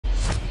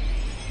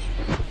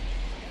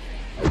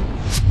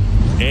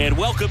And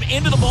welcome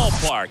into the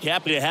ballpark.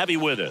 Happy to have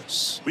you with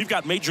us. We've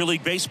got Major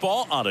League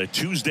Baseball on a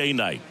Tuesday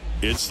night.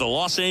 It's the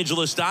Los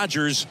Angeles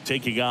Dodgers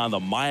taking on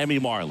the Miami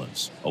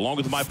Marlins. Along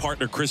with my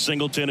partner, Chris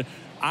Singleton,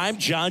 I'm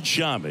John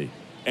Shammy.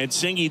 And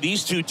Singy,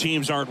 these two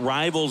teams aren't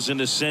rivals in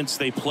the sense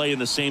they play in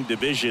the same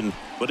division,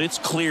 but it's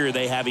clear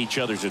they have each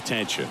other's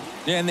attention.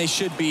 Yeah, and they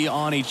should be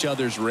on each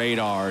other's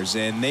radars,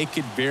 and they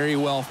could very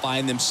well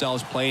find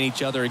themselves playing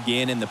each other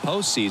again in the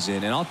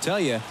postseason. And I'll tell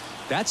you,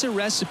 that's a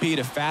recipe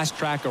to fast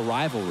track a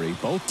rivalry.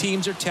 Both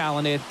teams are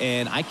talented,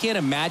 and I can't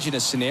imagine a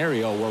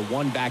scenario where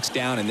one backs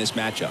down in this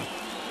matchup.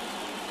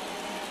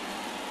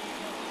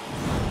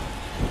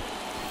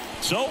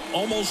 So,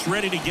 almost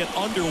ready to get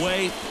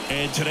underway.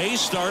 And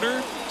today's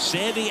starter,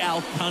 Sandy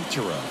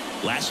Alcantara.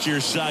 Last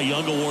year's Cy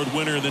Young Award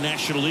winner in the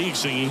National League,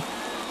 Singy.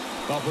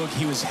 Well, Boog,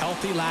 he was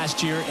healthy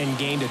last year and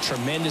gained a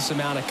tremendous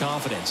amount of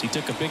confidence. He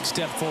took a big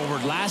step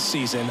forward last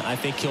season. I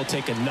think he'll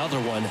take another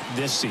one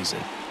this season.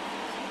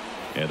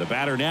 And the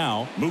batter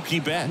now,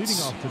 Mookie Betts.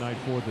 Leading off tonight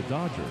for the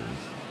Dodgers,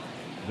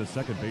 the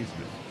second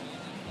baseman,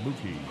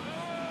 Mookie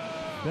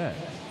Betts.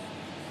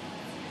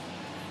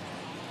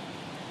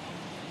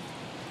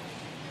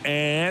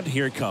 And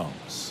here it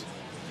comes.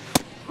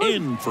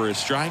 In for a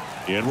strike.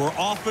 And we're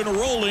off and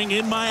rolling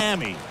in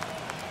Miami.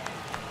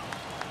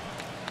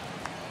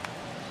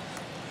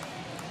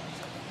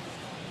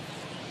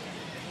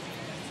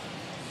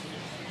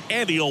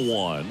 And the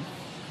 0-1.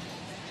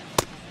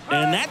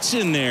 And that's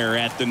in there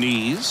at the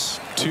knees.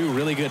 Two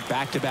really good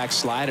back-to-back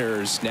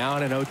sliders. Now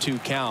in an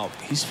 0-2 count.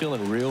 He's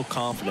feeling real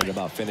confident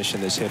about finishing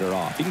this hitter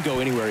off. He can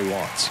go anywhere he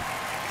wants.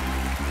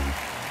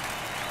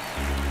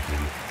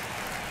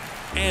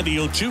 And the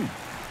 0-2.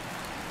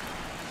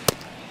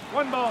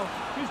 1 ball,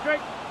 2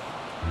 strikes.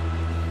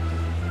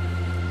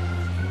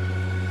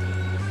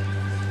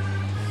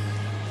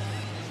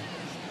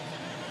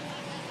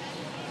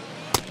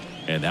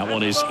 And that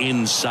one is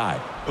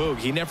inside. Boog,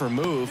 he never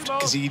moved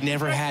because he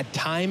never had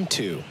time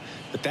to.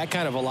 But that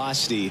kind of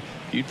velocity,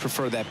 you'd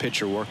prefer that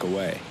pitcher work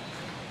away.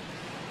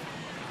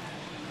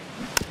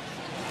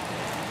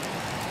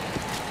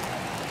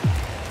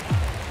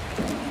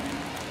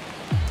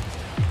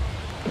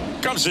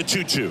 Comes the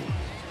 2-2.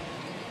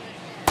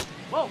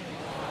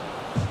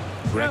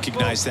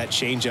 Recognize that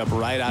changeup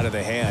right out of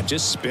the hand.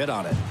 Just spit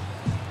on it.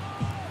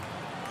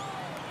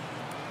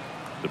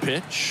 The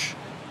pitch.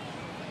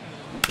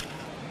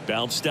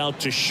 Bounced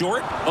out to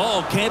short.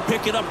 Oh, can't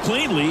pick it up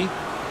cleanly.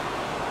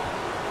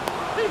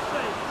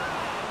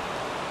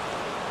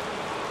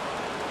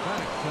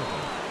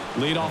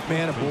 Leadoff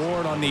man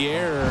aboard on the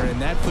error,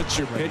 and that puts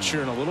your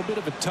pitcher in a little bit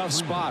of a tough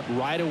spot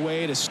right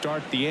away to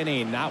start the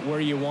inning. Not where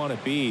you want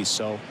to be.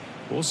 So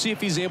we'll see if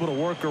he's able to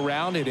work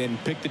around it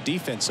and pick the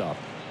defense up.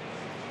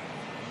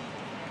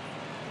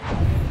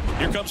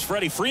 Here comes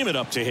Freddie Freeman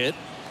up to hit.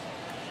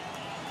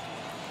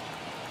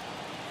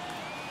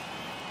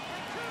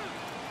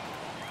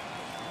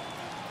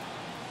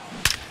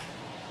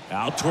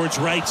 Out towards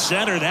right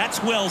center.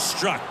 That's well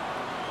struck.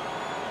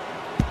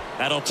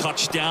 That'll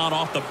touch down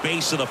off the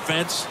base of the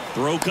fence.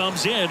 Throw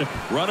comes in.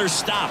 Runner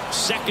stopped.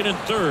 Second and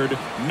third.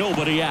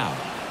 Nobody out.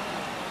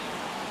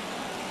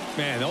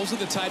 Man, those are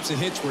the types of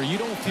hits where you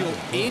don't feel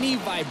any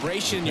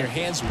vibration in your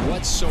hands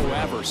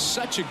whatsoever.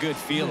 Such a good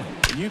feeling.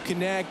 When you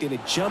connect and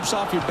it jumps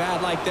off your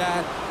bat like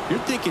that, you're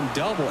thinking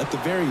double at the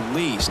very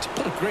least.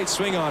 Put a great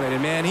swing on it,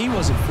 and man, he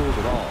wasn't fooled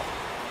at all.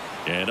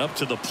 And up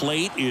to the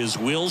plate is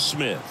Will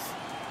Smith.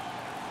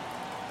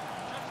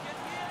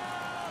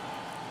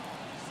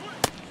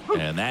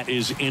 And that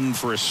is in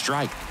for a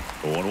strike.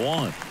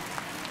 0-1.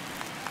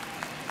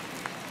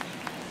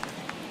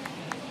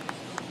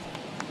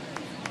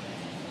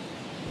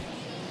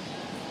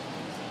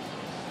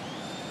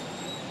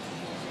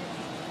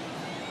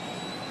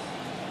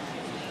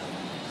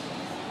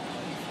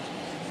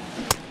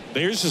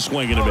 There's a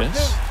swing and a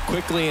miss.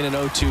 Quickly in an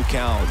 0-2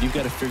 count, you've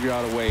got to figure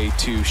out a way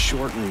to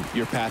shorten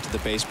your path to the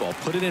baseball.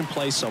 Put it in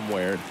play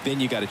somewhere,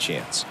 then you got a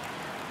chance.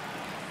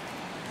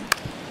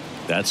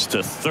 That's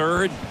to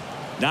third.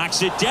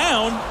 Knocks it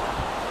down.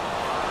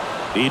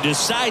 He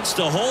decides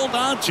to hold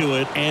on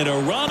to it, and a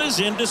run is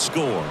in to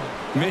score.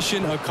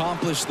 Mission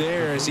accomplished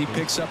there as he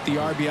picks up the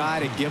RBI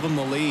to give him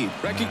the lead.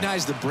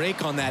 Recognized the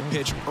break on that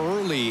pitch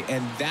early,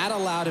 and that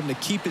allowed him to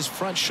keep his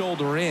front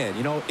shoulder in.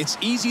 You know, it's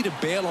easy to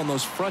bail on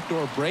those front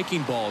door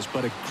breaking balls,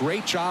 but a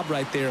great job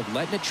right there of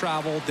letting it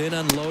travel, then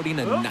unloading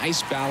a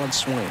nice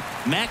balanced swing.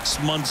 Max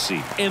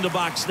Muncy in the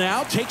box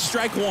now. Takes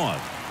strike one.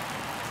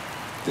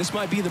 This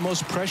might be the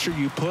most pressure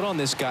you put on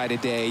this guy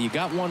today. You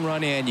got one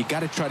run in. You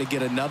got to try to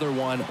get another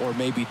one or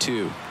maybe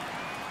two.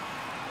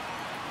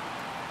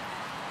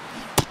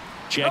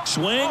 Check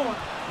swing.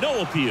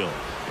 No appeal.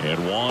 And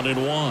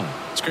 1-1.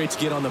 It's great to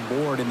get on the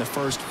board in the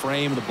first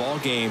frame of the ball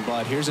game,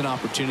 but here's an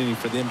opportunity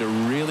for them to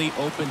really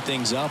open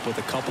things up with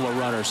a couple of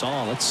runners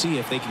on. Let's see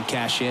if they can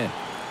cash in.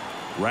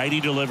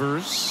 Righty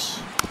delivers.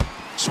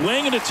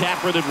 Swing and a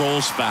tapper that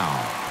rolls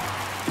foul.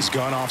 He's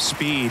gone off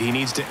speed. He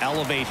needs to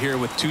elevate here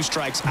with 2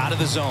 strikes out of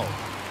the zone.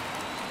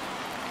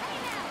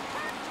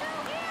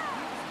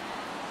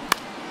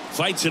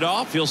 Fights it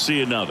off. He'll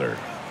see another.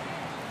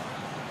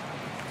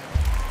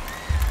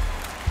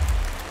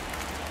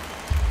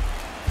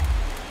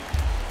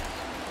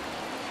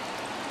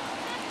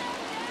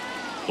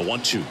 The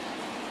 1-2.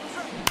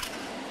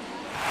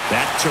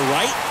 Back to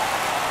right.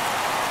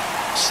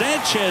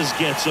 Sanchez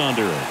gets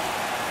under it.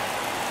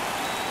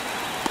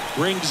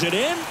 Brings it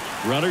in.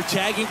 Runner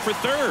tagging for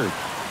third.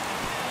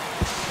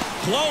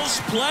 Close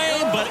play,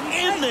 but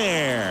in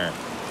there.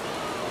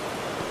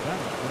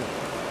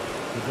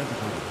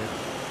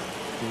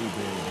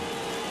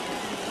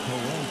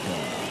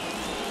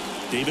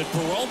 David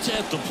Peralta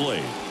at the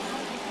plate.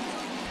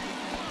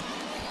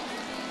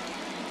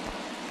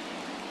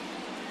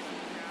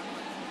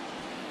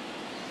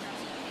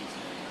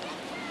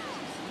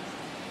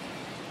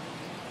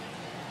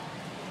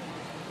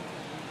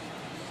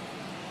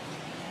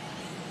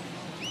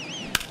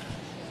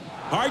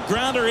 Hard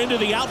grounder into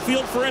the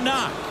outfield for a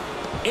knock.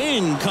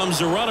 In comes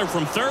the runner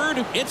from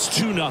third. It's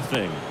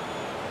 2-0.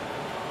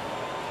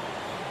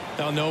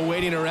 Now, no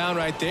waiting around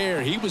right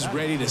there. He was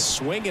ready to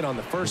swing it on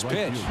the first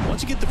pitch.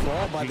 Once you get the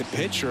ball by the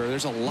pitcher,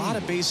 there's a lot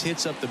of base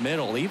hits up the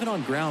middle, even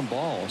on ground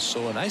balls.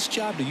 So a nice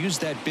job to use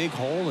that big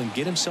hole and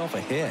get himself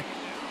a hit.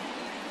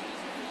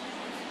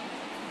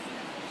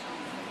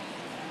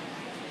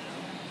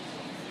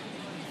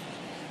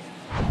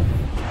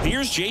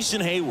 Here's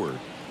Jason Hayward.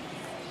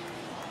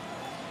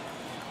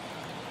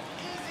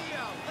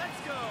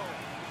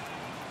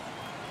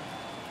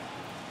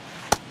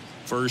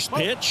 First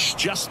pitch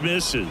just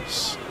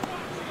misses.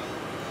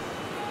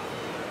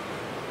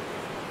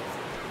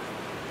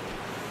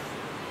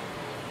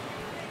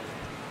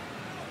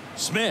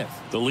 Smith,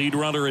 the lead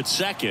runner at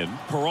second.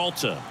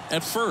 Peralta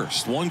at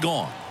first. One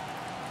gone.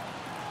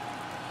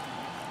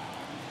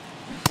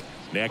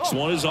 Next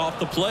one is off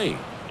the plate.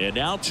 And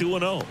now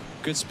 2-0.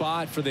 Good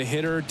spot for the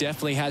hitter.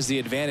 Definitely has the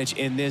advantage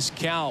in this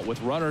count with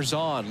runners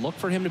on. Look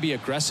for him to be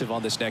aggressive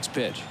on this next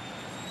pitch.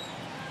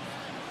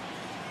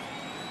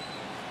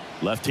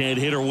 Left-hand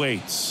hitter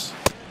waits.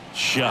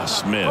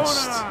 Just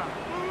missed.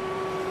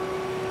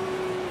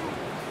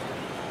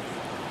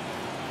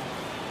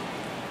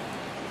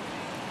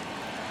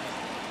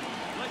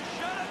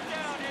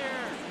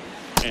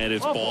 And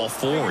it's ball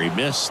 4. He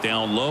missed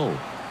down low.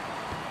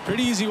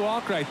 Pretty easy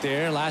walk right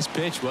there. Last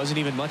pitch wasn't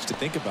even much to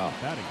think about.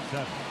 Batting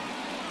 7,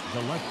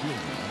 the left fielder,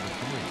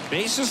 number 3.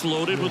 Bases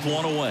loaded with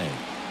one away.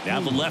 Now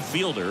the left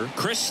fielder,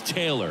 Chris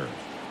Taylor.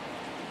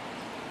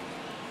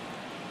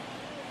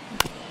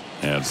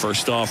 And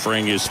first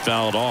offering is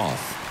fouled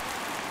off.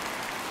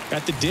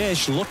 At the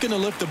dish, looking to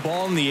lift the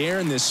ball in the air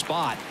in this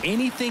spot.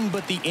 Anything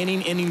but the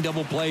inning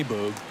double play,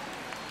 Boog.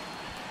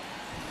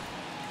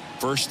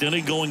 First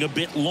inning going a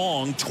bit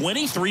long.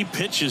 23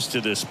 pitches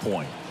to this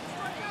point.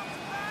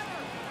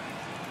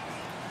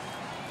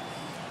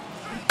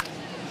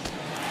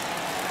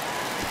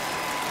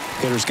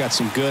 Hitter's got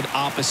some good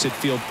opposite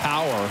field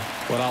power.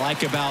 What I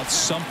like about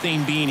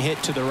something being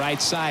hit to the right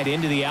side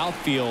into the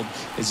outfield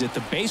is that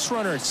the base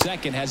runner at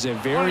second has a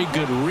very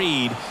good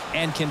read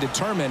and can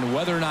determine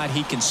whether or not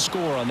he can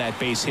score on that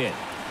base hit.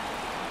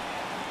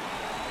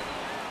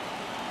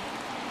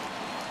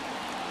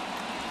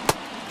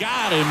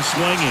 Got him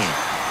swinging.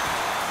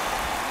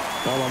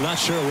 Well, I'm not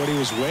sure what he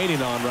was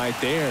waiting on right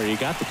there. He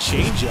got the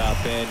changeup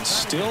and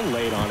still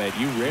laid on it.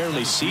 You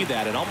rarely see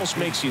that. It almost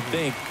makes you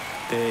think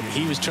that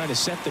he was trying to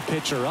set the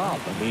pitcher up.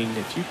 I mean,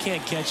 if you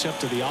can't catch up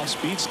to the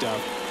off-speed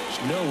stuff,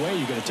 there's no way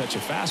you're going to touch a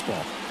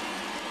fastball.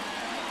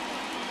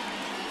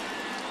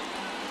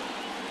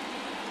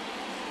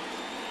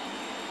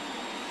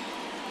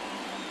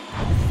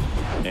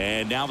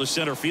 And now the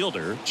center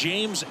fielder,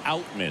 James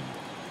Outman.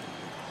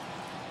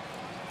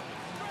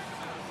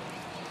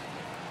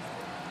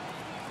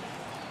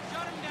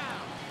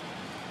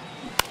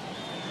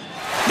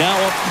 Now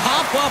a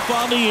pop-up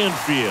on the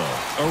infield.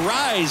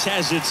 Arise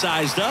has it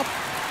sized up.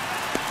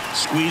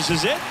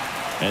 Squeezes it.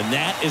 And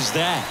that is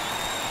that.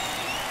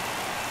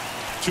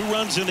 2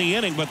 runs in the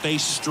inning, but they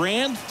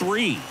strand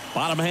 3.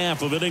 Bottom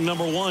half of inning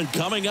number 1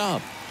 coming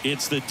up.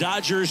 It's the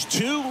Dodgers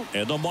 2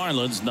 and the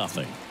Marlins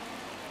nothing.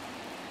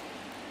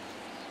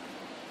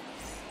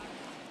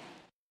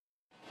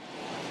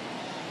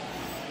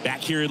 Back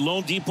here at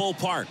Lone Depot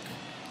Park.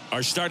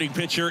 Our starting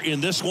pitcher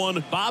in this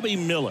one, Bobby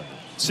Miller.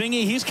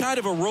 Singy, he's kind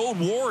of a road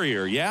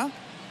warrior, yeah?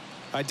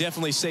 I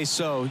definitely say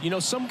so. You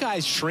know, some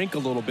guys shrink a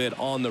little bit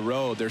on the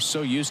road. They're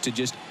so used to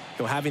just,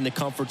 you know, having the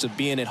comforts of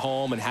being at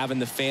home and having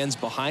the fans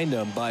behind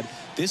them. But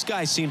this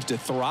guy seems to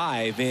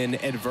thrive in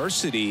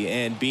adversity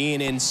and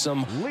being in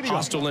some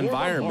hostile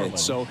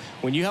environments. So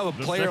when you have a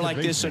player like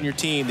this on your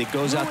team that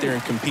goes out there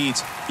and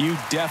competes, you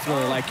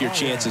definitely like your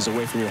chances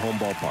away from your home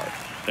ballpark.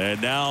 And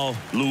now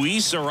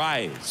Luis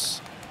Arias.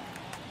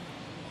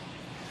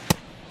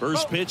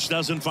 First pitch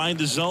doesn't find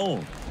the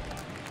zone.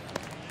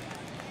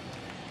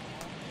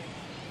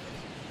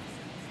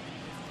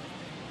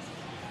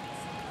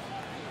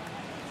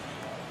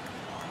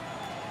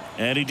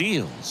 And he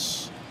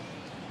deals.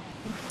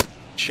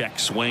 Check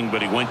swing,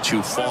 but he went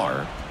too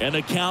far. And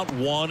the count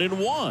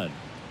 1-1.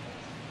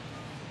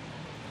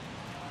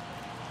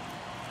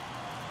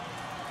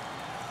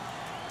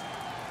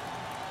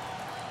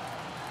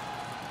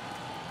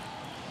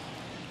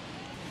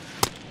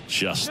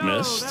 Just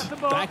missed.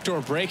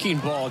 Backdoor breaking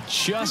ball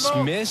just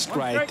missed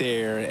right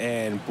there.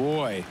 And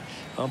boy,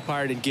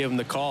 umpire didn't give him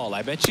the call.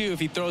 I bet you if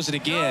he throws it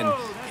again,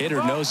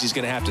 hitter knows he's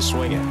going to have to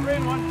swing it.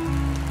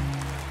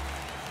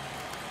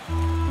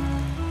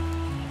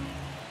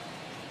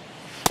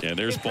 And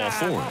there's ball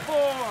 4.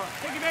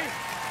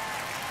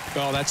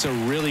 Oh, that's a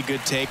really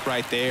good take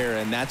right there,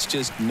 and that's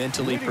just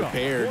mentally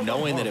prepared,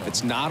 knowing that if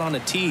it's not on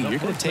a tee, you're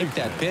going to take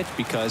that pitch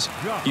because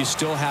you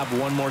still have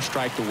one more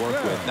strike to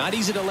work with. Not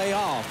easy to lay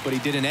off, but he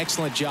did an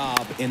excellent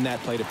job in that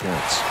plate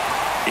appearance.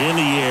 In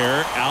the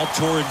air, out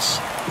towards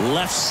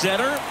left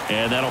center,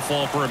 and that'll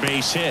fall for a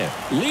base hit.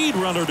 Lead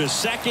runner to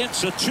second,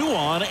 so 2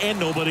 on and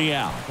nobody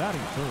out.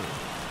 Batting third,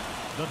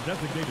 the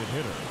designated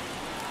hitter.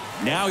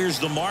 Now here's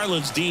the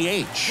Marlins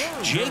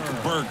DH,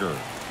 Jake Berger.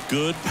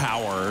 Good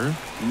power,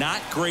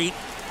 not great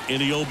in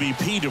the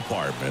OBP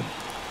department.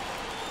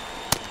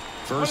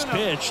 First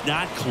pitch,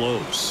 not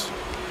close.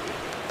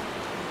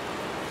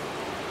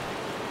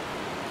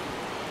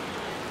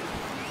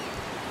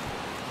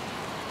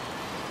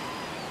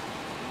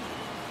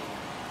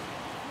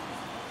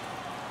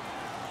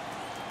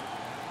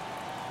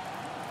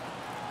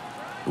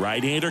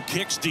 Right-hander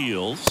kicks,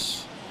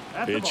 deals.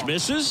 Pitch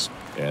misses,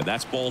 and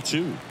that's ball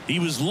 2. He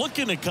was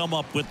looking to come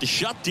up with the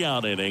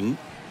shutdown inning,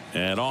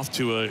 and off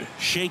to a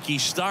shaky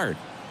start.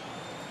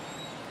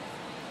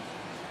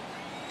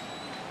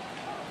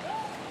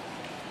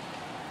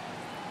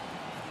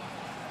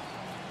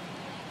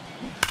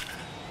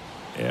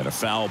 And a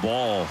foul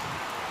ball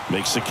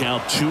makes the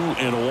count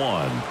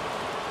 2-1.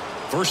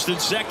 First and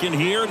second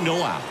here,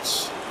 no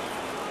outs.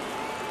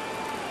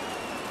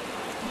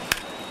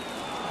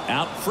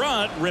 Out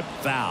front, rip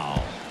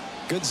foul.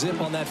 Good zip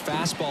on that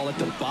fastball at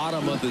the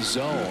bottom of the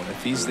zone.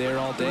 If he's there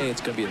all day,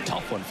 it's going to be a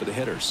tough one for the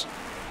hitters.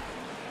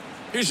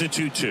 Here's a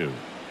 2-2.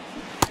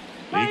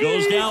 He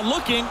goes down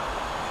looking.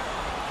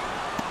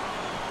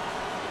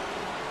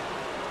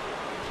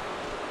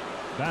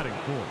 Batting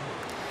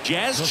fourth,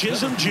 Jazz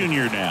Chisholm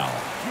Jr. now.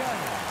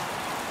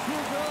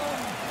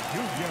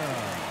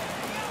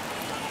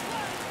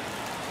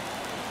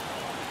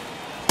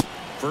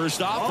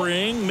 First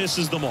offering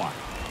misses the mark.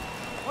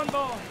 1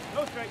 ball,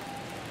 no strike.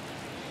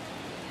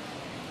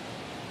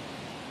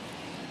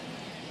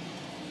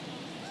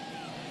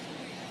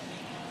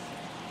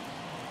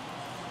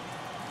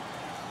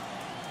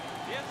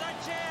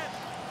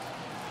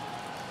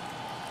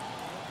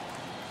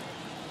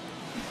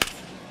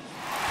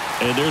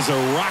 And there's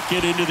a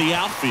rocket into the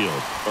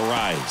outfield.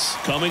 Arise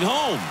coming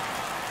home.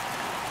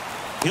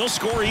 He'll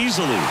score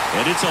easily,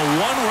 and it's a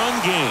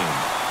 1-run game.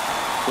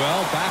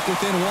 Well, back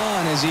within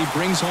 1 as he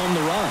brings home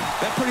the run.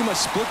 That pretty much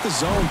split the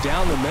zone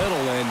down the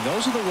middle, and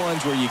those are the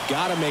ones where you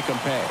got to make them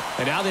pay.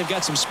 And now they've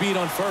got some speed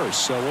on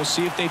first, so we'll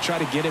see if they try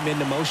to get him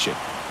into motion.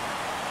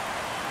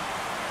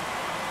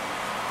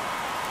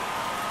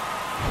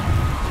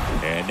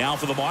 And now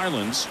for the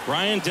Marlins,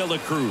 Brian De La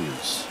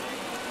Cruz.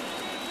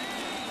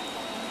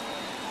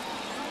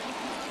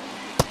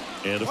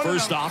 And the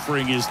first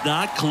offering is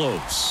not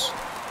close.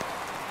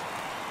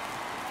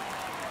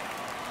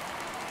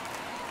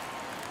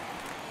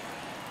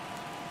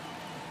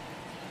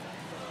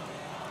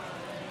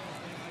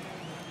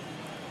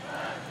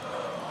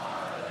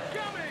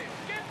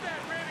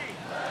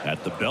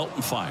 At the belt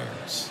and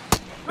fires.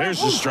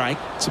 There's the strike.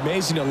 It's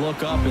amazing to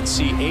look up and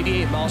see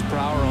 88 miles per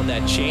hour on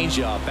that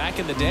changeup. Back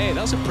in the day, that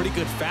was a pretty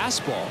good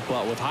fastball.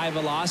 But with high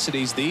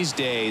velocities these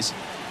days,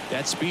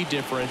 that speed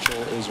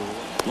differential is...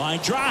 Line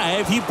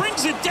drive. He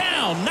brings it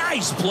down.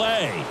 Nice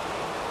play.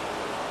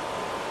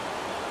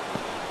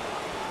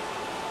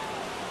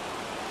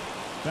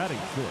 batting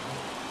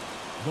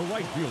fifth, the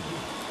right fielder,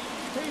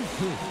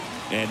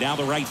 Jesus. And now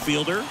the right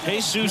fielder,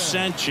 Jesus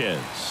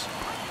Sanchez.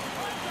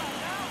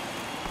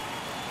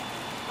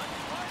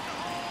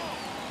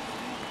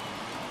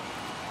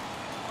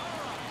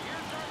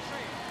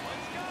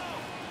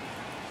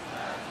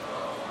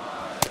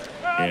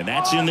 And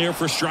that's in there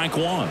for strike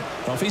one.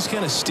 Well, if he's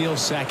going to steal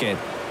second,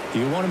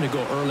 you want him to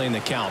go early in the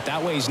count.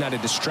 That way he's not a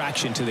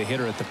distraction to the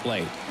hitter at the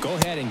plate. Go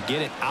ahead and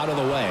get it out of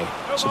the way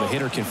so the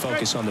hitter can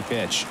focus on the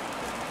pitch.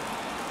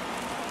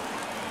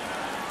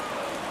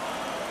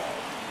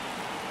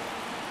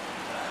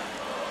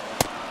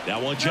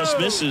 That one just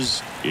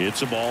misses.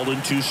 It's a ball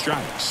and 2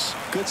 strikes.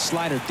 Good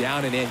slider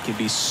down and in can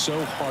be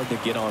so hard to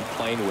get on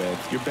plane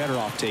with. You're better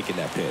off taking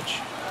that pitch.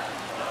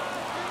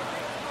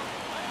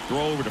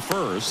 Throw over to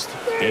first,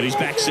 and he's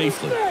back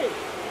safely.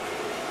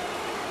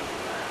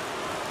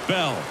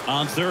 Bell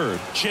on third.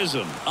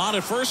 Chisholm on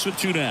at first with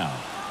 2 down.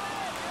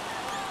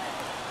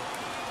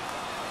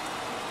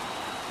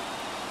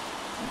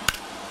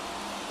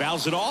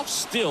 Fouls it off.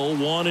 Still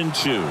 1 and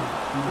 2.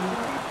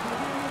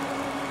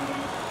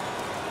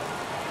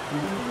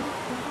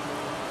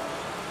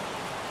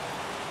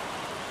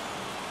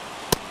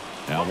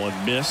 That one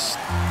missed.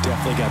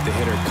 Definitely got the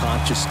hitter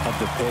conscious of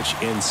the pitch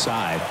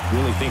inside.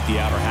 Really think the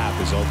outer half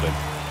is open.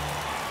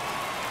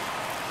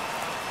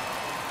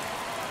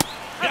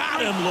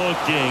 Got him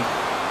looking.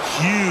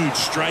 Huge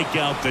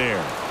strikeout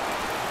there.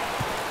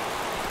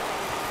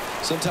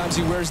 Sometimes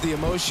he wears the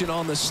emotion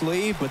on the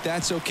sleeve, but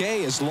that's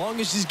okay as long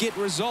as he's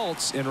getting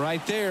results. And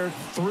right there,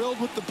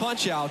 thrilled with the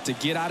punch out to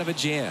get out of a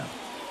jam.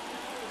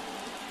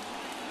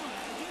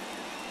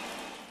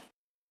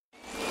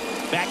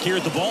 Back here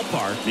at the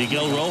ballpark,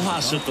 Miguel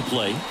Rojas at the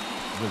plate.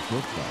 The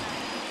shortstop,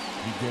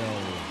 Miguel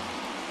Rojas.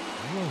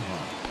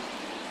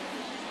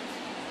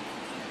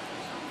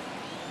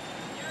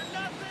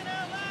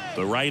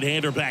 The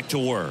right-hander back to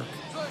work.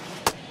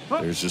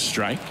 There's a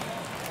strike.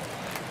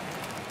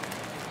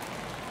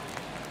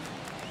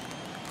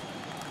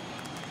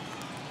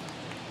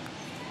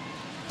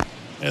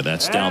 And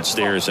that's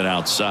downstairs and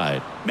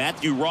outside.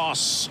 Matthew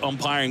Ross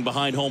umpiring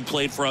behind home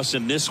plate for us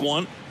in this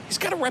one. He's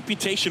got a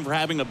reputation for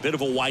having a bit of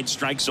a wide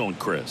strike zone,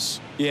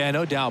 Chris. Yeah,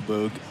 no doubt,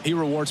 Boog. He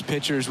rewards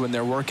pitchers when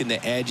they're working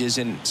the edges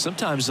and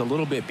sometimes a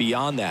little bit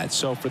beyond that.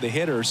 So for the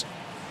hitters,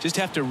 just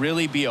have to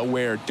really be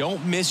aware.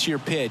 Don't miss your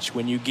pitch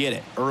when you get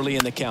it early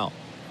in the count.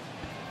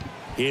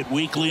 Hit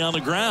weakly on the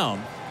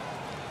ground.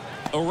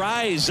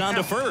 Arise on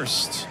to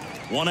first.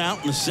 One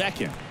out in the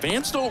second.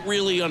 Fans don't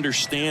really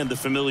understand the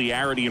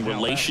familiarity and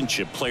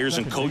relationship players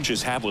and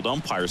coaches have with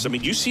umpires. I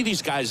mean, you see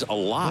these guys a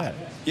lot.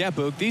 Yeah,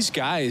 Boog, these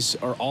guys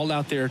are all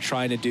out there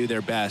trying to do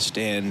their best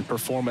and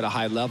perform at a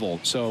high level.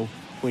 So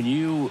when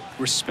you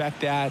respect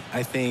that,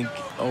 I think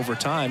over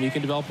time you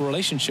can develop a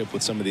relationship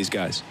with some of these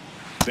guys.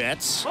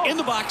 Betts in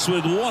the box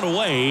with one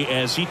away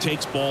as he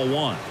takes ball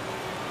one.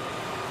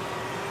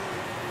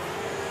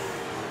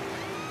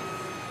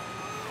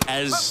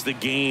 As the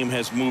game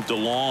has moved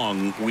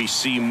along, we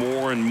see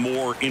more and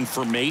more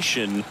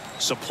information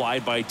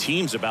supplied by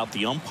teams about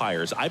the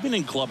umpires. I've been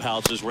in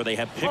clubhouses where they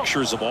have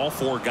pictures of all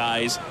four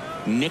guys,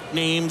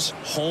 nicknames,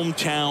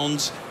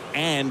 hometowns,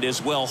 and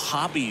as well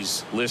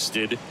hobbies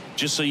listed,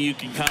 just so you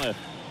can kind of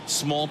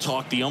small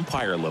talk the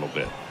umpire a little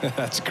bit.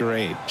 That's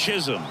great.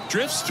 Chisholm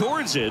drifts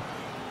towards it,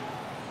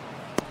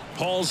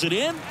 hauls it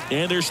in,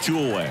 and there's two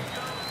away.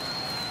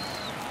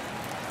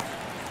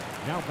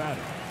 Now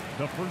batting,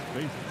 the first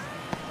baseman,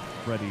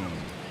 Freddie.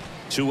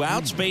 Two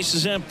outs, base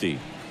is empty.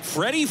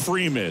 Freddie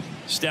Freeman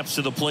steps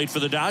to the plate for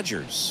the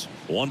Dodgers.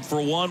 1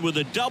 for 1 with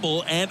a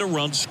double and a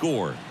run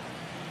scored.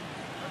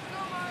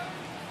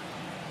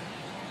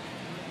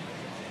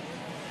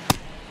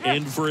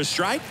 In for a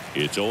strike.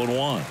 It's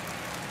 0-1.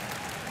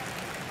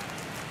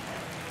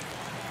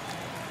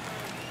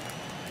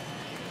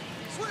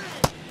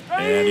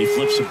 And he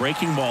flips a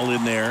breaking ball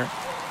in there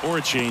or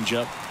a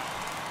changeup.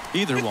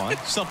 Either one.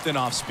 Something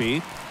off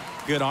speed.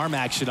 Good arm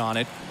action on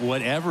it,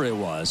 whatever it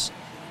was.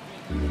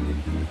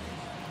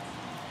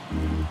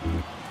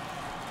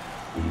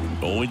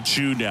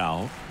 0-2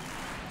 now.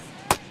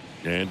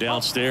 And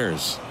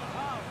downstairs.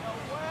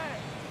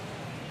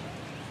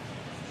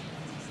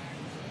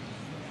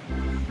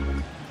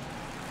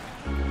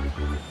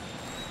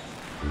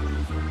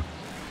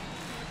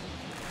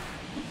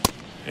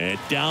 And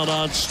down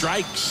on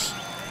strikes.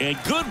 And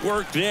good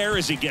work there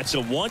as he gets a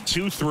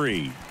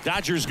 1-2-3.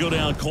 Dodgers go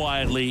down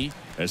quietly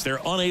as they're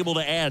unable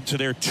to add to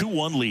their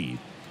 2-1 lead.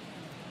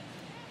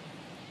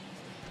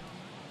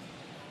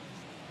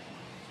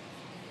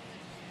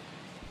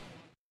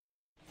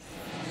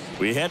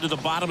 We head to the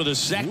bottom of the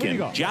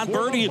second. John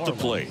Birdie at the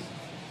plate.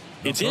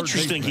 It's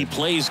interesting he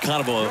plays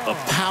kind of a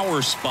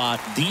power spot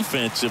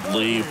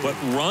defensively, but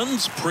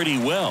runs pretty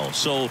well.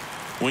 So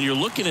when you're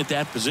looking at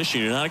that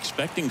position, you're not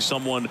expecting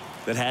someone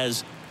that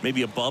has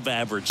maybe above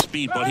average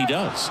speed, but he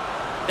does.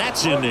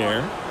 That's in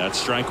there. That's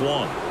strike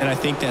one. And I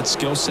think that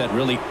skill set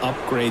really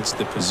upgrades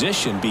the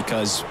position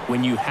because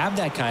when you have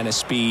that kind of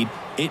speed,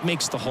 it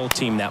makes the whole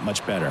team that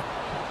much better.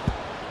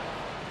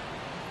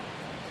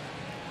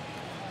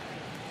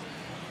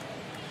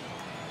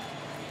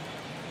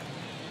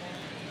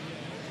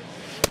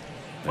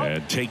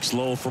 And takes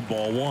low for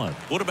ball one.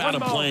 What about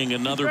him playing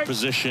another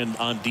position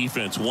on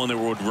defense, one that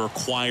would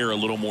require a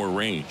little more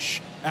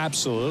range?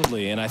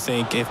 Absolutely. And I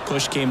think if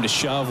push came to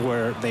shove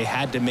where they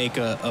had to make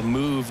a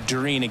move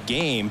during a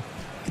game,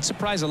 it'd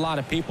surprise a lot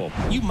of people.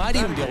 You might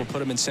even be able to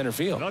put him in center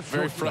field.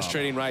 Very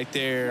frustrating right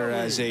there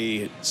as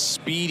a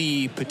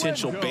speedy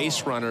potential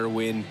base runner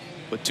when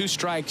with 2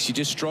 strikes you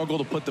just struggle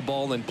to put the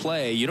ball in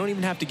play. You don't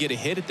even have to get a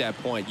hit at that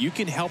point. You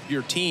can help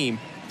your team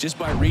just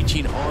by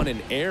reaching on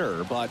an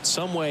error, but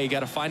some way you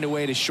got to find a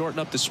way to shorten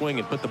up the swing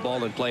and put the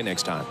ball in play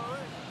next time.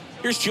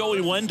 Here's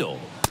Joey Wendell.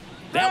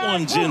 That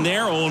one's in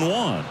there,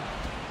 0-1.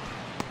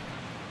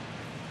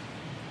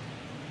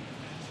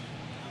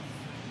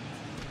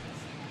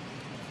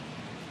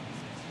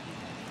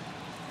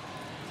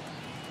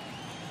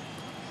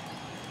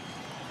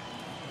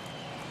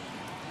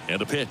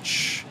 And a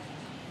pitch.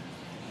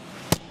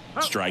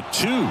 Strike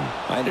 2.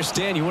 I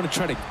understand you want to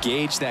try to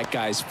gauge that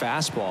guy's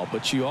fastball,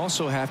 but you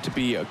also have to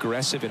be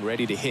aggressive and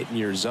ready to hit in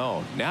your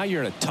zone. Now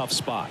you're in a tough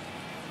spot.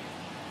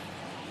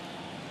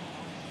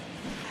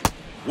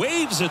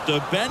 Waves at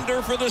the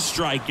bender for the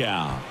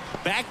strikeout.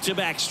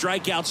 Back-to-back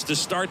strikeouts to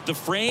start the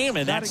frame,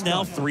 and that's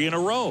now 3 in a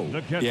row.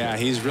 Yeah,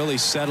 he's really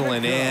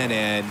settling in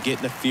and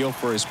getting a feel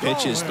for his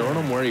pitches, throwing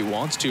them where he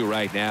wants to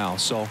right now.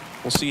 So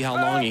we'll see how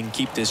long he can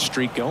keep this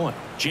streak going.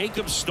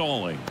 Jacob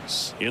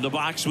Stallings in the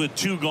box with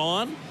 2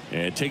 gone.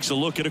 And takes a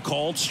look at a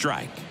called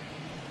strike.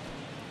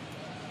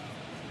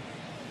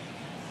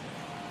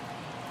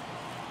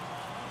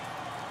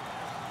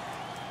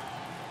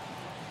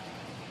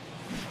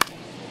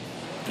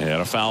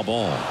 And a foul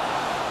ball.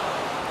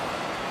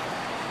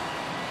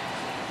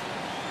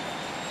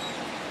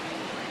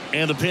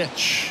 And a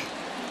pitch.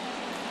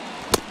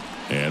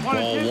 And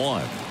ball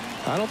one.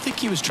 I don't think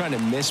he was trying to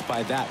miss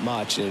by that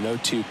much in an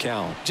 0-2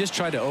 count. Just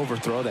tried to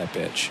overthrow that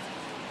pitch.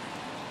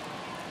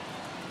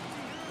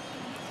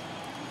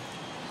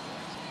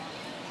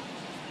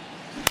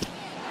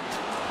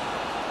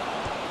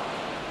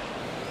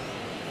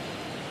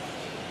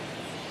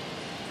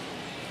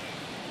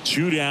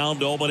 Two down,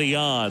 nobody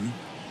on.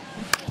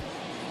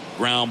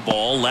 Ground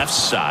ball left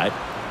side.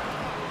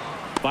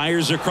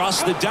 Fires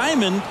across the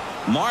diamond.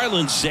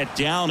 Marlins set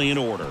down in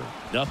order.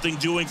 Nothing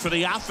doing for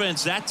the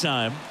offense that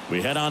time.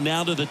 We head on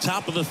down to the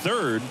top of the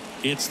third.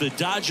 It's the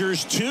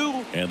Dodgers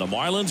 2 and the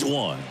Marlins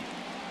 1.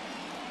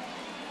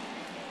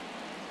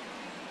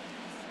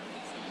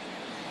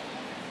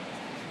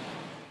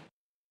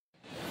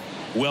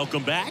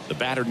 Welcome back. The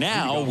batter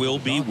now will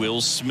be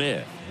Will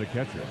Smith. The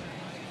catcher,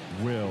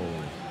 Will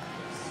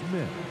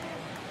Smith.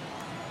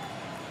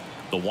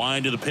 The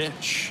wind of the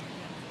pitch.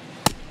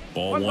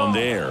 Ball one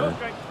there.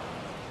 Okay.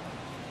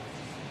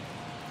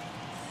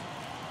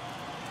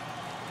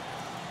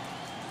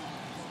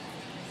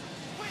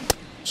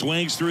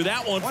 Swings through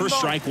that one for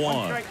strike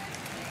one. Strike.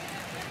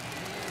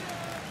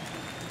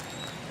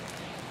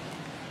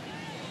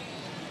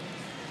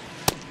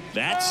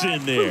 That's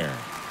in there.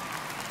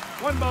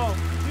 1 ball, 2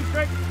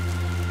 strikes.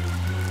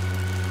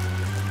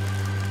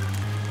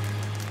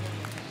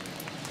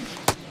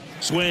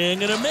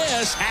 Swing and a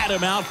miss. Had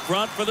him out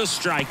front for the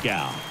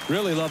strikeout.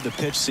 Really love the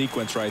pitch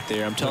sequence right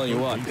there. I'm telling you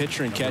what,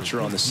 pitcher and catcher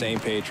are on the same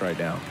page right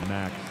now.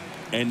 Max.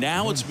 And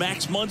now it's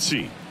Max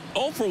Muncy.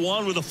 0 for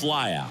 1 with a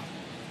flyout.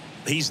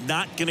 He's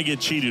not going to get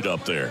cheated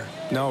up there.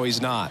 No,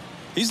 he's not.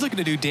 He's looking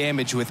to do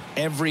damage with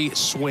every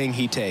swing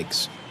he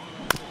takes.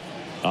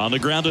 On the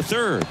ground to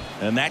third.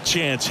 And that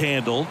chance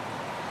handled.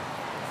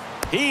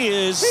 He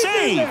is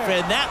safe.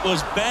 And that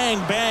was bang,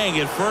 bang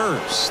at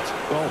first.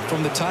 Well,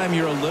 from the time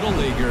you're a little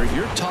leaguer,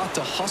 you're taught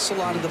to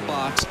hustle out of the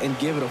box and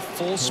give it a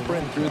full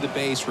sprint through the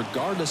base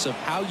regardless of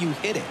how you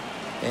hit it.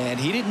 And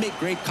he didn't make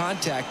great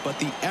contact, but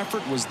the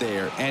effort was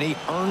there, and he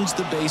earns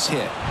the base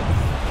hit.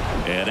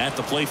 And at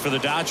the plate for the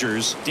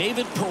Dodgers,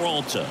 David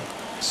Peralta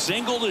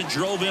singled and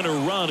drove in a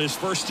run his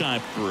first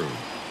time through.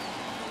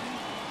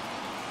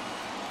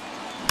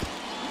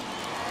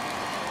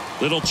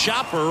 Little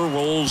chopper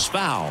rolls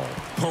foul.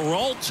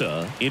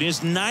 Peralta in his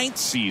 9th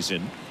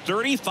season,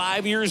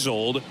 35 years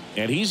old,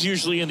 and he's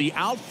usually in the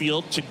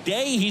outfield.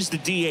 Today he's the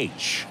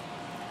DH.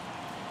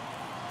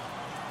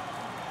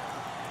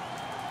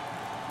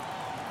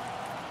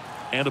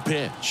 And a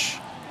pitch.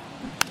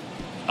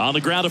 On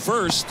the ground to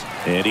first,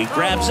 and he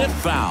grabs it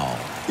foul.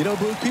 You know,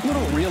 Blue, people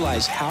don't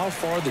realize how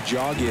far the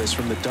jog is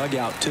from the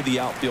dugout to the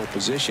outfield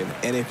position.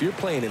 And if you're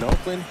playing in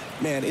Oakland,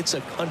 man, it's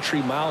a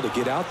country mile to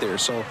get out there.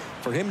 So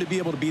for him to be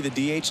able to be the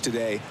DH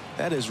today,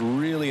 that is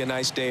really a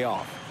nice day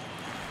off.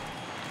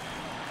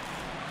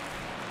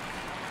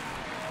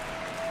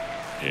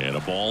 And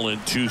a ball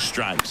and 2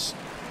 strikes.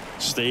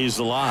 Stays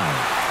alive.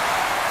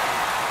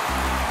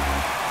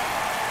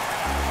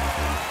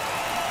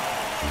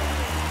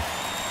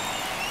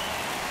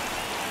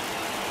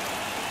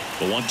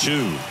 The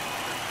 1-2.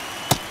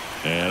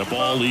 And a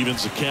ball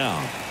evens the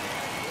count.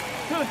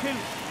 2-2.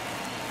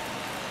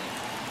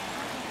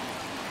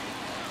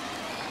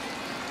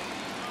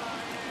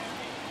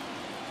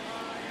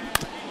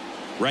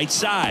 Right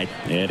side.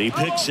 And he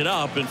picks it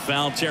up in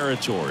foul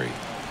territory.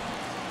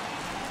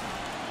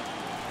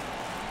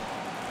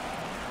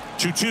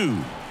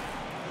 2-2.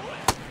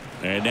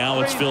 And now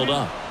it's filled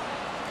up.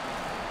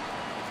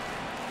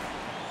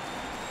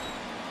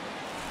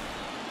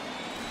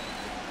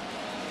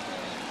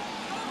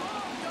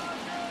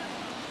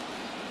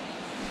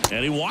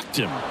 And he walked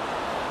him.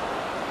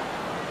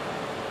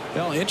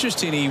 Well,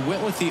 interesting. He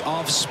went with the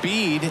off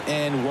speed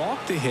and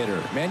walked the hitter.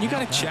 Man, you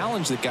got to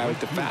challenge the guy with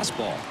the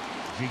fastball.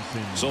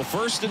 So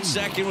first and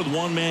second with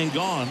 1 man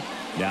gone.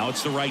 Now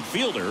it's the right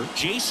fielder,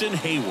 Jason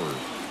Hayward.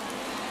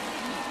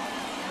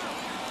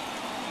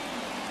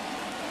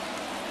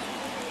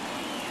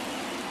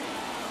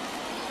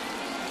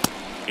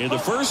 And the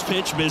first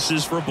pitch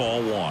misses for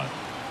ball 1.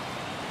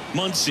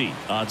 Muncy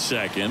on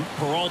second.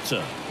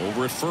 Peralta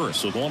over at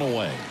first with 1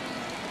 away.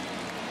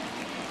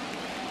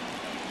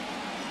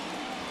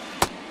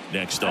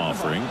 Next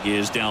offering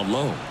is down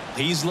low.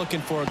 He's looking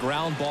for a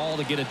ground ball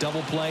to get a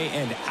double play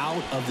and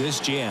out of this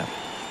jam.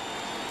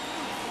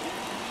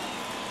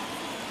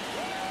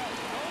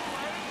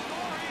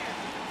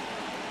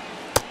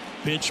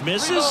 Pitch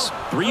misses.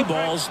 3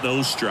 balls,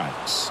 no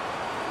strikes.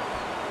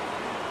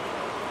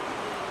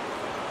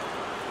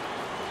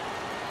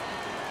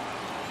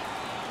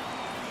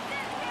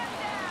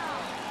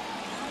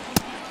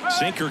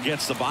 Sinker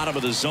gets the bottom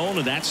of the zone,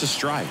 and that's a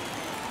strike.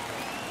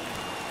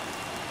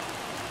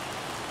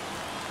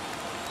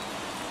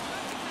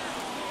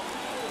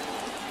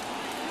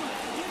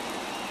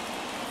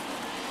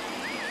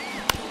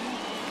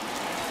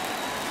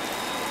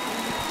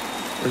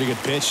 Pretty good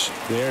pitch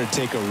there to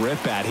take a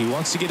rip at. He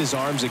wants to get his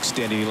arms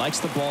extended. He likes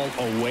the ball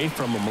away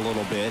from him a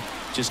little bit,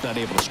 just not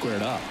able to square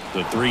it up.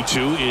 The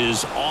 3-2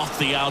 is off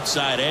the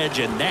outside edge,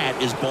 and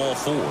that is ball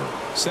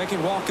 4.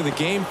 Second walk of the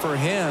game for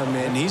him,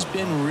 and he's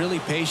been really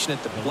patient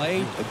at the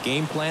plate. A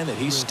game plan that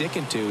he's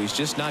sticking to. He's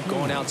just not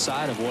going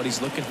outside of what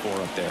he's looking for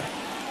up there.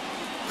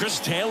 Chris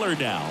Taylor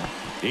now.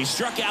 He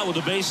struck out with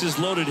the bases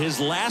loaded his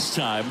last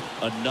time.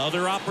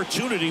 Another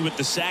opportunity with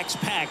the sacks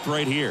packed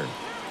right here.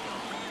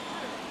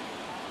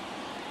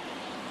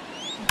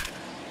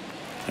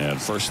 And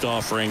first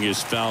offering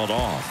is fouled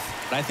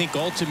off. I think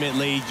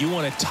ultimately you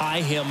want to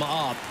tie him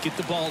up, get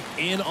the ball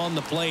in on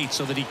the plate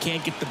so that he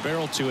can't get the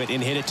barrel to it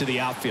and hit it to the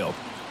outfield.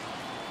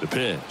 The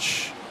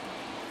pitch.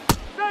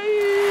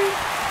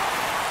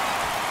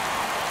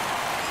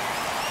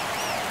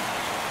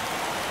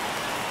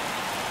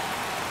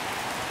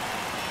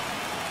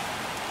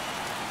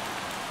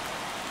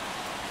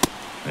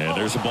 And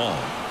there's a ball.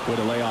 Way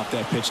to lay off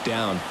that pitch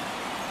down.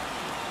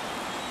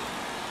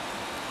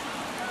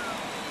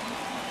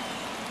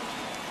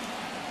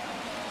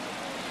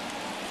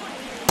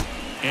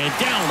 And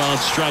down on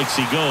strikes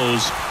he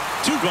goes.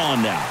 2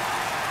 gone now.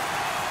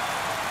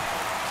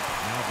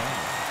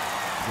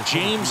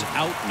 James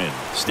Outman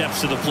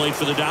steps to the plate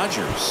for the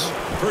Dodgers.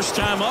 First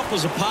time up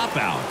was a pop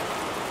out.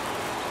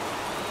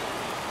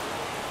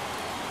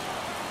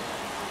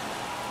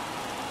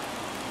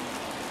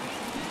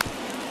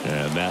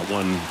 And that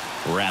one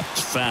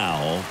wrapped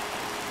foul.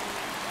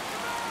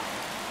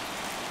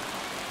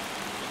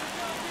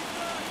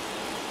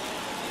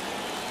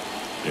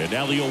 And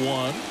now the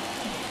 0-1.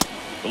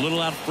 A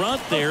little out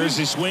front there as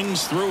he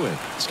swings through it.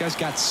 This guy's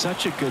got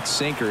such a good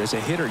sinker. As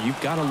a hitter,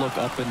 you've got to look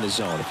up in the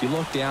zone. If you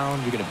look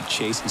down, you're going to be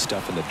chasing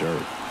stuff in the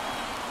dirt.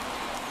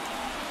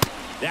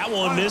 That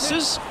one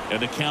misses, and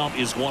the count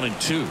is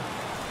 1-2.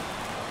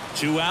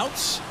 2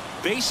 outs.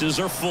 Bases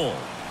are full.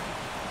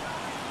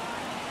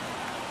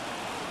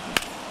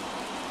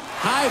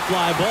 High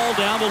fly ball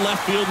down the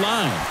left field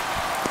line.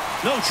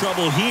 No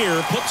trouble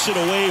here. Puts it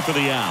away for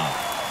the out.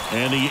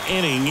 And the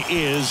inning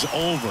is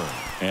over.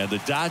 And the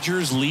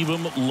Dodgers leave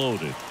them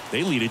loaded.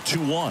 They lead it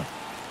 2-1.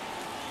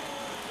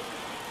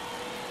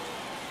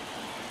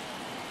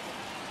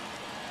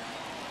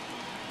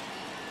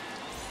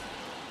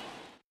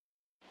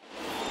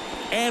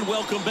 And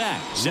welcome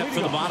back. Set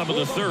for the bottom of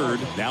the 3rd.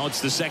 Now it's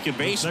the second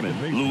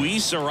baseman,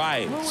 Luis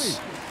Arias.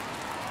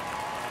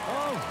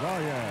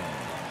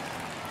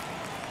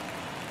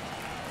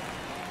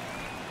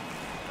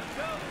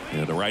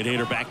 And the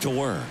right-hander back to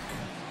work.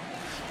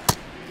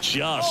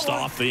 Just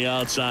off the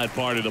outside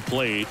part of the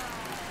plate.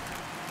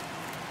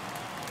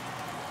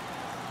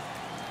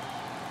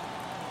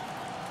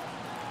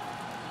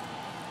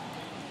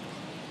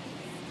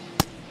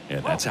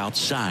 And that's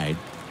outside.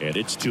 And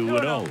it's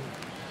 2-0.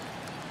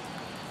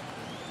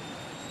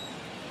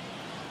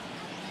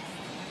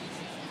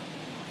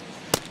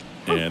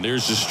 And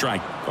there's the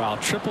strike. Wow,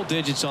 triple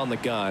digits on the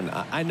gun.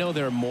 I know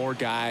there are more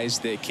guys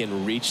that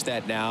can reach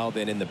that now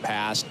than in the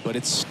past, but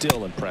it's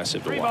still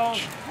impressive to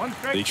watch.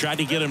 They tried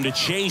to get him to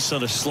chase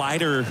on a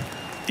slider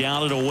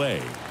down and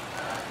away.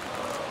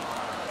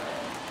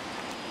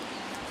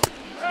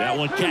 That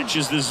one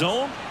catches the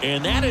zone,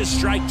 and that is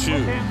strike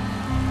 2.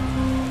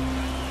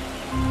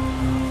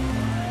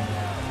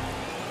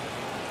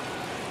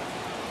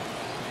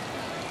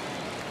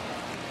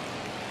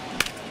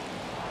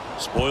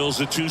 Spoils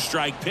the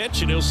 2-strike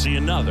pitch, and he'll see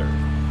another.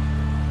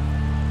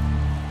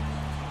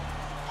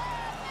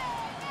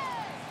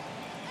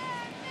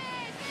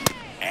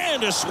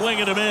 And a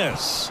swing and a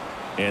miss.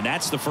 And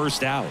that's the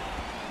first out.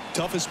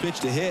 Toughest pitch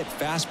to hit.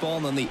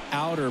 Fastball on the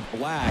outer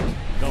black.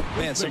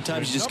 Man,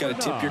 sometimes you just got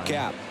to tip your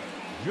cap.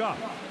 Josh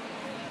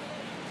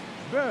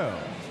Bell.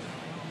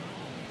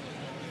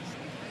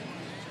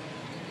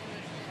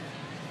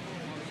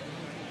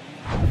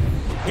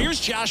 Here's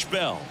Josh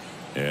Bell.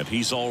 And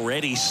he's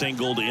already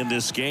singled in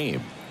this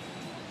game.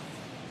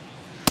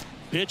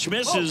 Pitch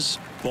misses.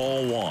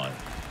 Ball 1.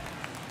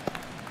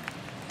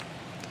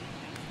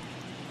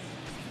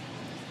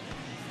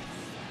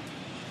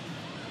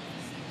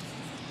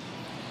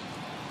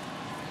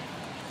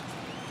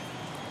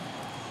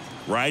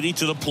 Righty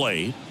to the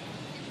plate.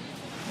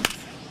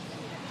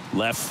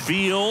 Left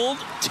field.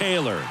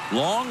 Taylor.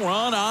 Long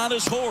run on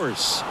his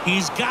horse.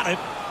 He's got it.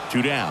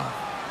 2 down.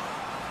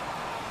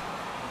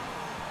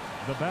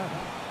 The batter,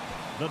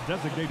 the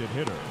designated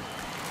hitter.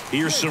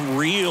 Here's some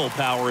real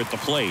power at the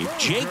plate.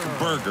 Jake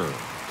Berger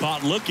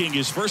caught looking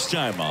his first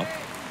time up.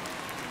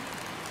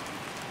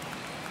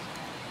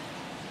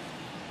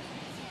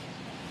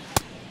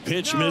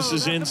 Pitch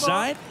misses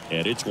inside,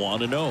 and it's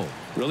 1-0.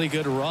 Really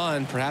good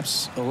run,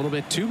 perhaps a little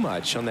bit too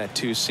much on that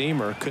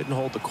 2-seamer. Couldn't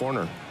hold the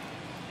corner.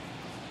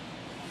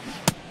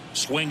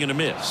 Swing and a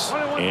miss,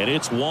 and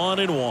it's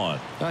 1-1.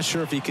 Not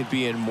sure if he could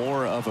be in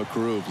more of a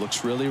groove.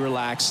 Looks really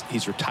relaxed.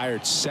 He's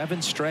retired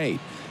 7 straight.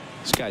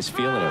 This guy's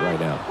feeling it right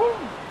now.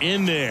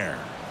 In there,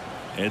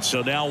 and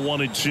so now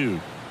 1-2.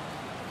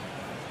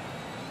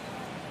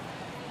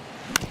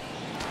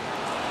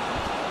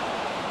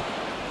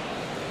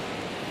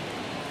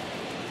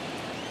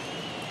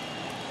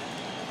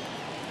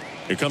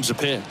 Here comes a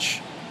pitch.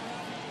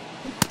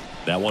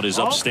 That one is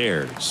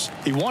upstairs.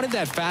 He wanted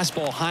that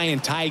fastball high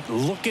and tight,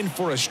 looking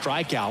for a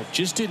strikeout.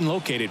 Just didn't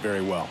locate it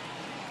very well.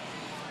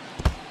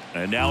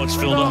 And now it's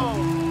filled up.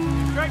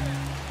 Strike.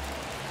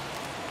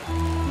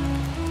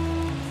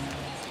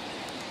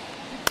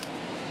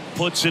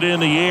 Puts it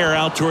in the air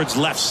out towards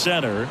left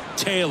center.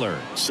 Taylor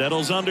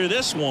settles under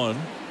this one.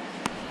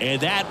 And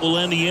that will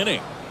end the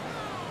inning.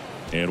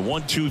 And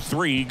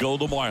 1-2-3 go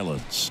the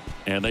Marlins.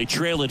 And they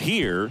trail it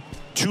here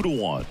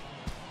 2-1.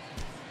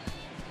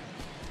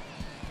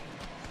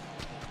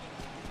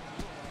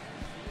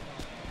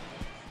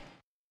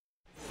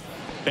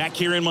 Back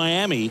here in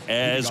Miami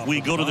as we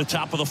go to the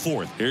top of the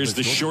fourth. Here's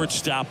the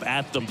shortstop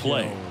at the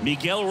plate.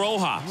 Miguel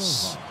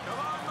Rojas.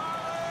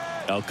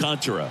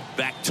 Alcantara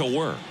back to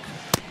work.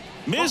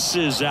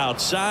 Misses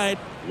outside.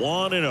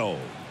 1-0.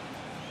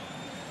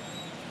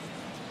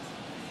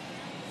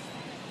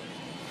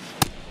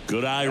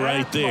 Good eye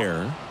right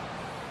there.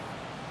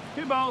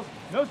 2 balls,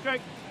 no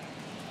strike.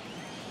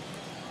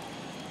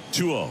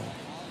 2-0.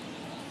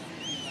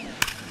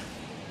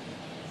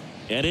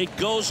 And it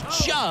goes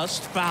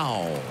just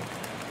foul.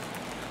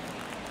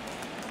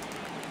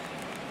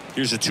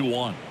 Here's a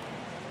 2-1.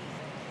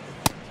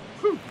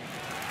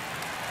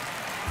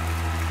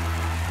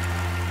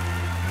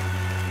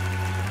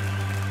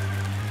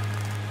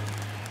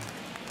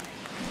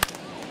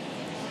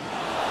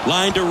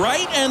 Line to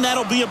right, and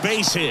that'll be a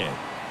base hit.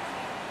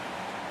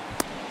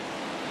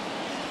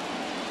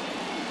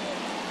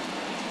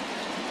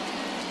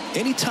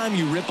 Anytime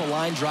you rip a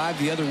line drive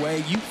the other way,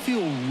 you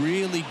feel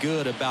really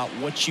good about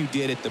what you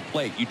did at the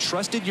plate. You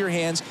trusted your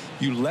hands,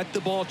 you let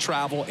the ball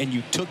travel, and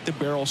you took the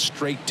barrel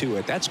straight to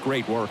it. That's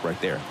great work right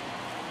there.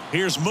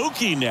 Here's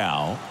Mookie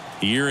now.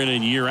 Year in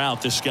and year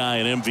out, this guy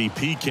an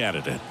MVP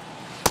candidate.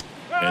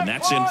 And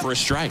that's in for a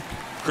strike.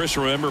 Chris,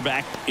 remember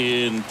back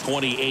in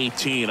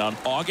 2018 on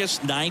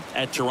August 9th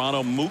at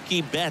Toronto,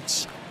 Mookie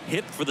Betts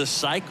hit for the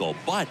cycle,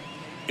 but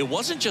it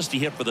wasn't just he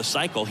hit for the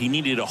cycle. He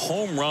needed a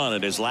home run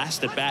at his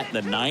last at bat in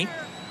the ninth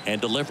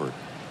and delivered.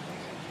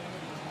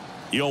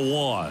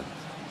 0-1.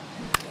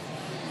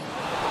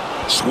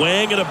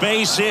 Swing and a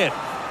base hit.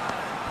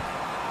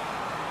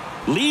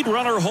 Lead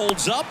runner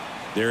holds up.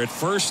 They're at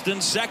first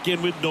and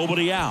second with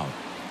nobody out.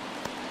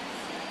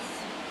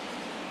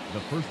 The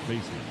first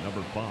baseman,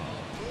 number 5.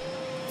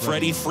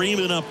 Freddie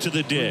Freeman up to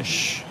the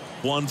dish.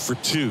 1 for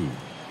 2.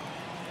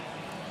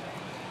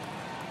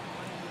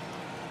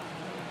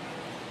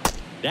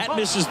 That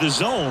misses the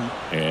zone,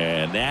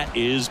 and that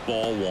is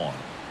ball 1.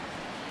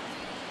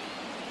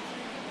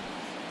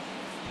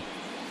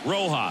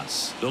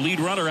 Rojas, the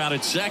lead runner, out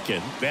at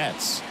second.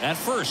 Betts at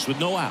first with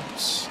no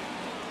outs.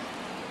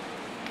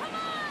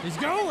 He's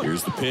going.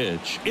 Here's the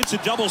pitch. It's a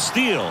double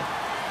steal.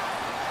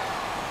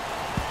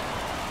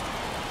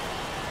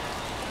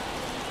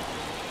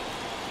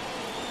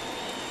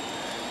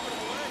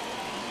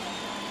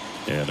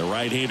 And the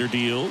right-hander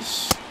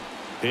deals.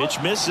 Pitch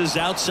misses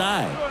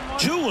outside.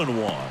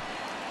 2-1.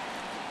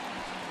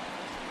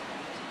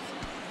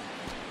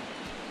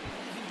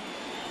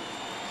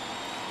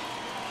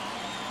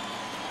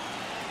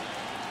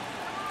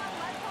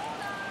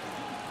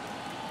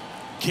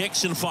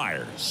 Kicks and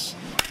fires.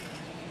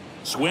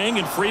 Swing,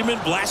 and Freeman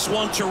blasts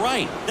one to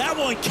right. That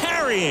one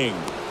carrying.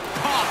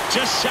 Caught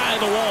just shy of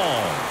the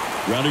wall.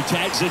 Runner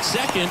tags at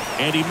second,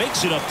 and he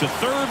makes it up to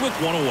third with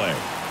one away.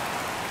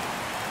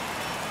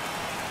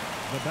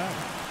 The batter,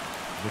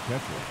 the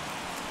catcher,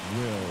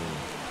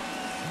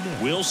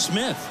 Will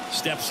Smith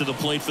steps to the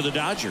plate for the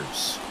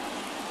Dodgers.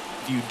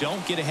 If you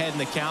don't get ahead in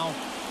the count,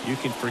 you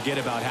can forget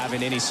about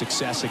having any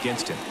success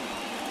against him.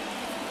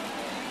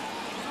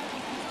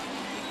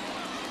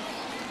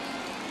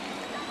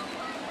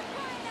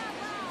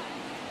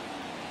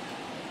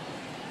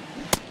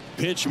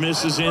 Pitch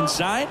misses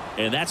inside,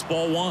 and that's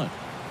ball 1.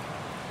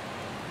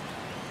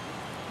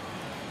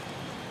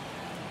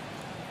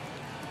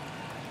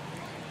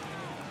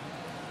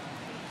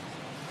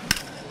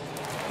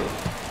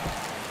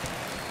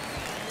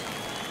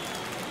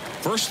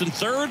 First and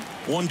third,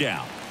 1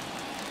 down.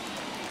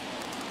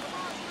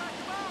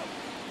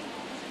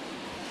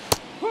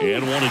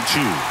 And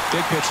 1-2.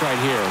 Big pitch right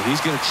here.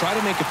 He's going to try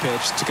to make a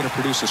pitch that's going to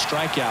produce a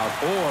strikeout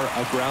or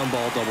a ground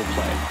ball double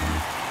play.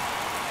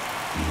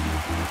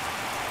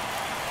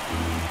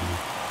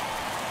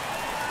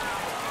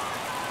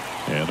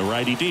 And the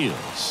righty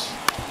deals.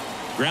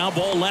 Ground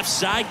ball left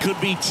side, could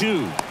be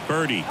 2.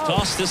 Birdie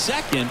tossed to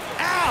second.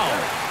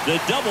 Ow! The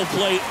double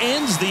play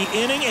ends the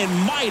inning and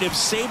might have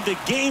saved the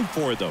game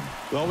for them.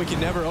 Well, we can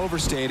never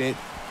overstate it.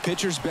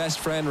 Pitcher's best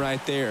friend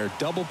right there.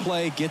 Double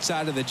play, gets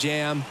out of the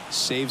jam,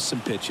 saves some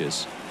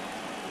pitches.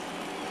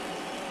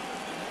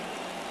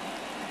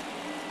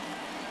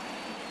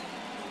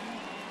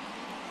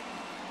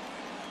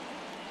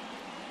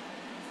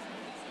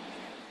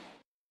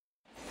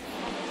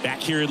 Back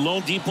here at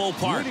Lone Depot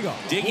Park,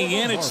 digging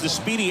in, it's the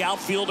speedy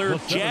outfielder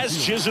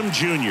Jazz Chisholm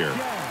Jr.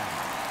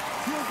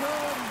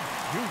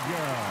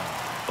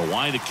 The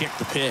line to kick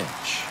the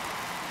pitch.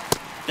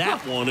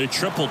 That one at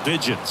triple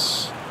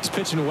digits. He's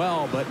pitching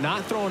well, but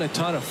not throwing a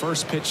ton of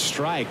first pitch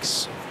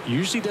strikes.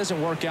 Usually doesn't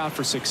work out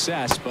for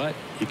success, but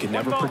you can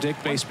never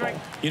predict baseball.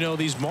 You know,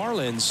 these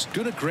Marlins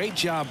doing a great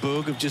job,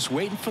 Boog, of just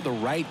waiting for the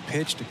right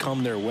pitch to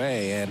come their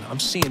way, and I'm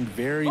seeing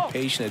very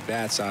patient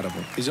at-bats out of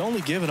him. He's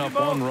only given up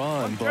 1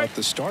 run, but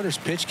the starter's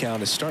pitch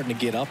count is starting to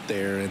get up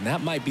there, and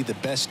that might be the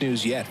best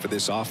news yet for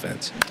this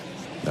offense.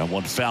 That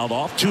one fouled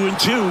off.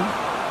 2-2.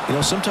 You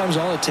know, sometimes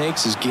all it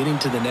takes is getting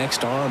to the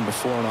next arm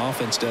before an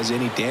offense does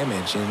any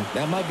damage, and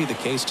that might be the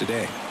case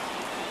today.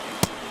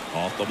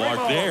 Off the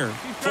mark there.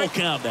 Full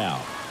count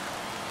now.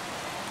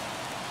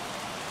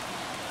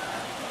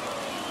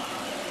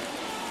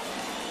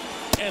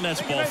 And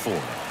that's ball 4.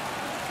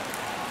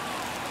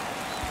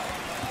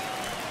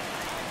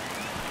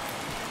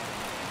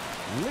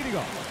 Leading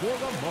off for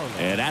the Marlins.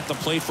 And at the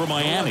plate for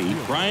Miami,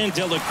 Brian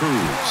De La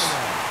Cruz.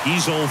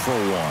 He's 0 for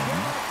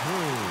 1.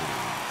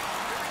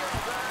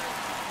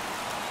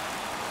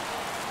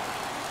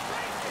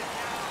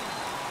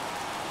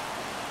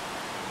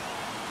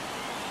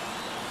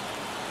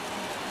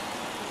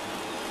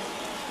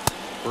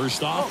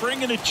 First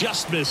offering, and it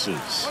just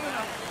misses.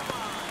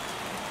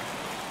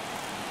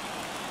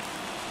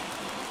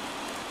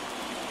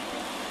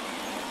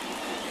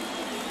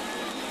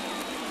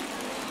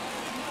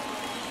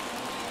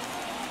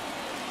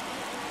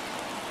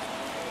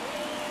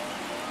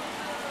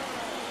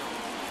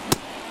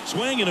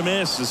 Swing and a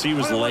miss as he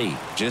was late.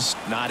 Just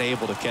not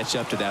able to catch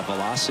up to that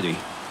velocity.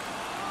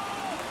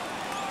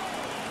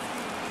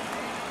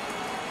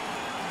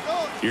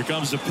 Here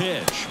comes the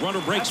pitch. Runner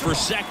breaks for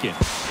second.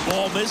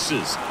 Ball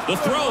misses. The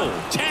throw.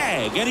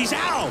 Tag. And he's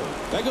out.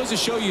 That goes to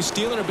show you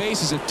stealing a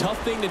base is a tough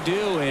thing to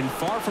do and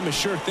far from a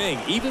sure thing,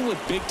 even with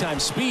big-time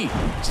speed.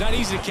 It's not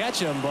easy to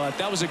catch him, but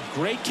that was a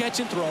great catch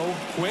and throw.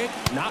 Quick,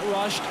 not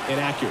rushed, and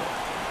accurate.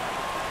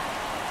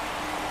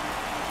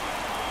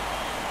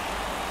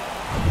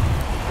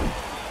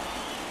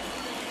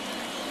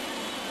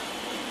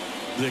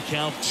 The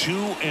count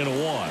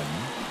 2-1.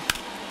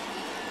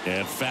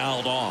 And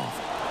fouled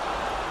off.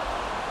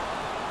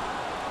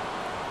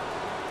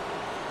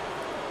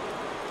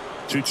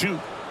 Two.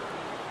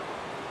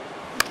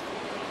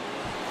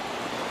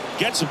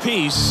 Gets a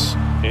piece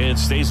and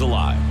stays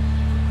alive.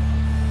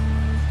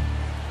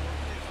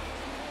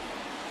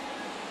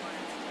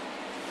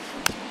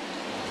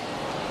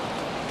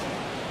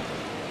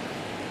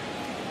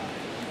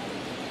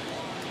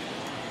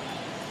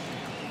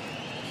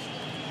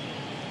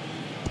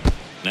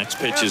 Next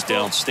pitch is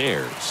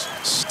downstairs.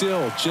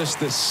 Still just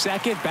the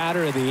second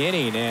batter of the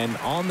inning, and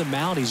on the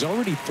mound he's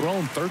already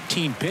thrown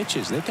 13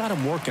 pitches. They've got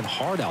him working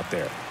hard out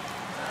there.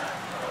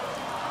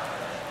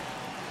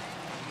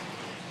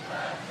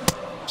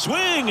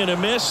 Swing and a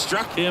miss,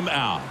 struck him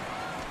out.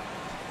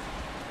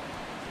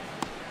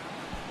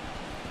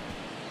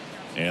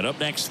 And up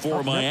next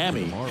for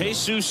Miami,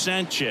 Jesus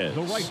Sanchez.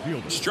 The right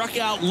fielder. Struck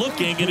out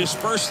looking at his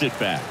first at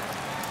bat.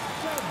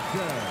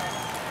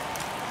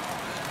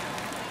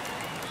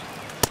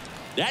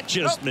 That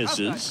just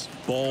misses.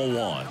 Ball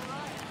 1.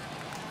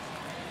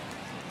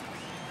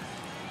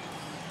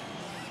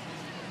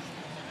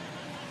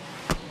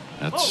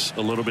 That's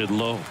a little bit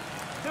low.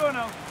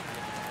 2-0.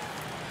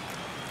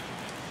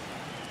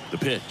 The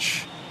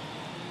pitch.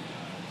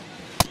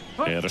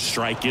 And a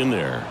strike in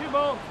there. 2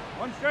 balls,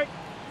 1 strike.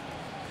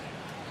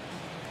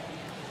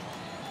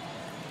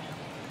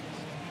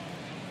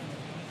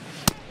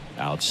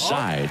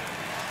 Outside.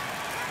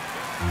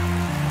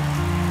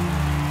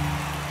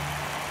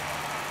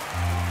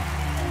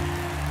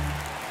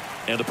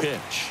 And a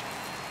pitch.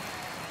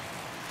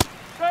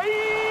 Strike.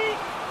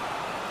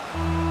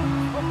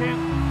 Okay.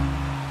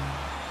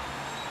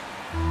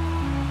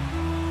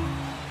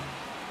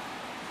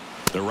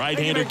 The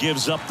right-hander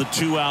gives up the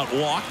 2-out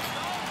walk.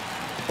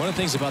 One of the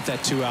things about that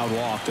 2-out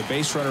walk, the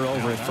base runner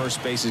over at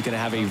first base is going to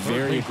have a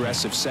very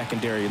aggressive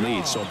secondary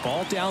lead. So a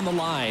ball down the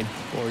line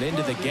or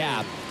into the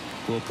gap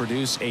will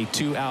produce a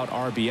 2-out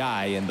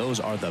RBI, and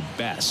those are the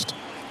best.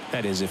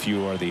 That is, if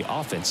you are the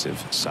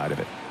offensive side of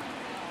it.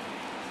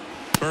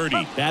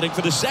 Birdie batting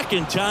for the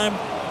second time,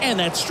 and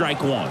that's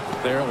strike 1.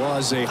 There it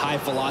was, a high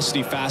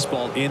velocity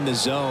fastball in the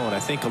zone. I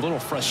think a little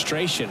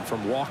frustration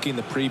from walking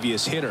the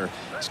previous hitter.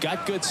 He's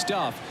got good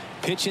stuff.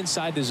 Pitch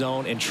inside the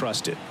zone and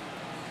trust it.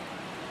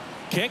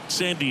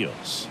 Kicks and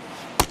deals.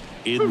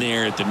 In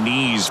there at the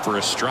knees for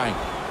a strike.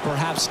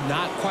 Perhaps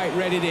not quite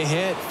ready to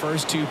hit.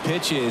 First 2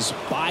 pitches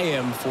by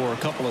him for a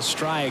couple of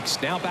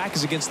strikes. Now back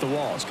is against the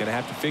wall. He's going to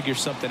have to figure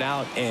something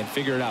out and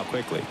figure it out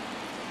quickly.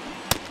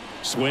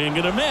 Swing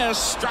and a miss,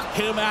 struck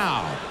him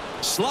out.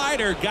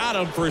 Slider got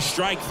him for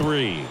strike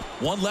 3.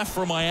 1 left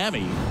for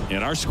Miami,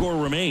 and our score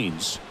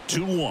remains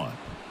 2-1.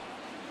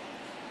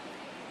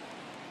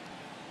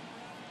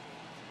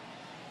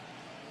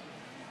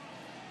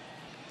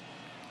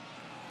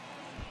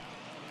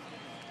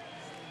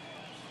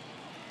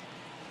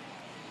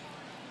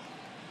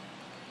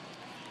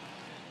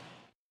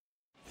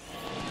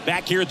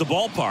 Back here at the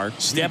ballpark,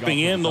 stepping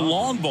in the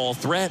long ball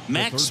threat,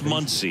 Max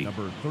Muncy.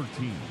 Number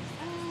 13,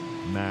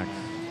 Max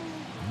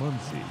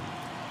Muncy.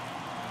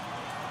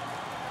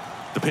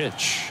 The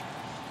pitch.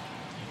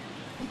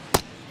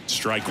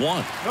 Strike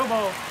one. No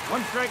ball.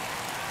 One strike.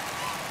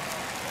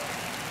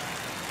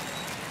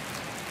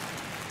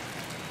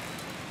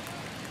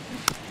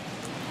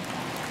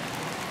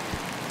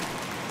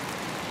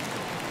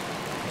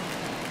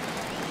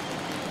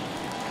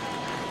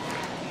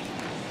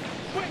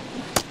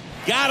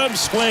 Got him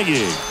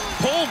swinging.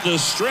 Pulled the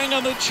string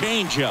on the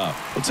changeup.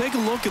 Well, take a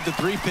look at the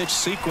three-pitch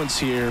sequence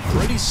here.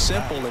 Pretty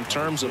simple in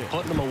terms of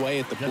putting them away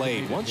at the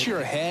plate. Once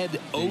you're ahead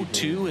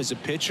 0-2 as a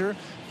pitcher,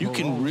 you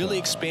can really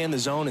expand the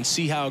zone and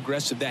see how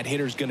aggressive that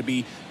hitter is going to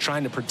be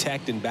trying to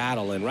protect and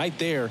battle. And right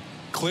there,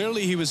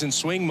 clearly he was in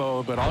swing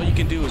mode, but all you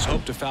can do is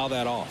hope to foul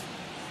that off.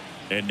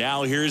 And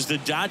now here's the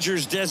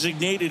Dodgers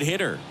designated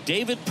hitter,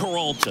 David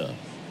Peralta.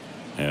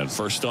 And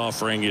first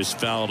offering is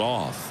fouled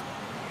off.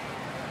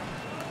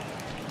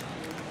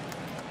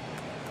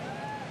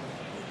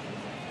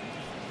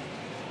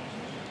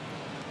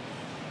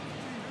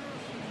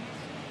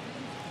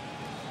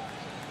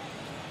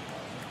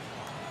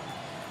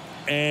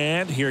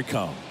 And here it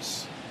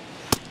comes.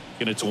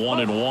 And it's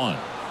 1-1.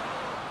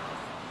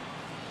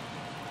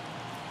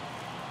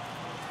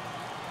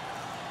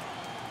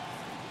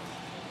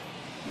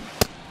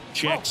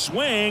 Check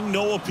swing,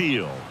 no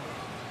appeal.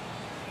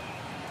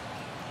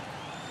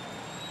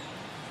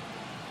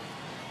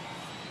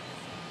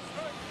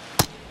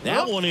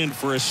 That one in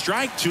for a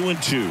strike,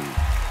 2-2.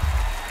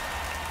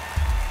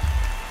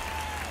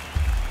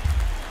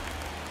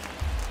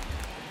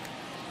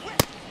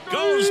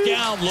 Goes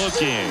down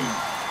looking.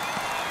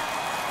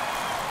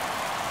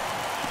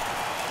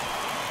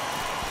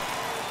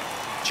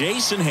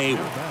 Jason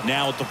Hayward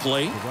now at the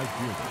plate. The right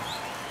fielder,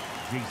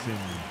 Jason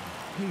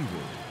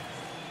Hayward.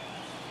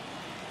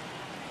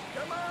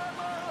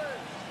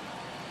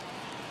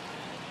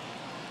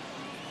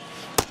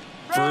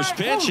 First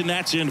pitch, and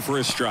that's in for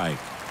a strike.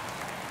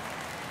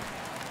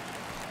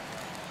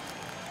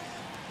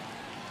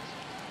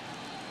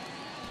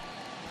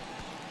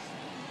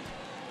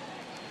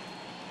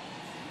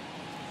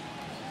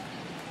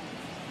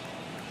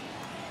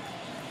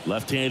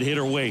 Left-hand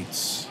hitter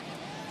waits.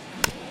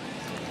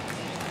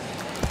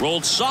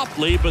 Rolled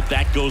softly, but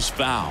that goes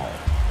foul.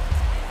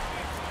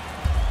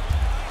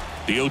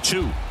 The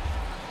 0-2.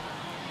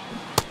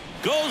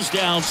 Goes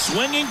down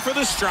swinging for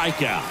the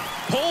strikeout.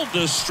 Pulled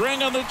the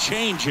string on the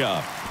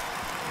changeup.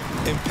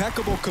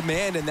 Impeccable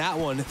command in that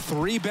one.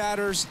 3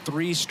 batters,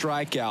 3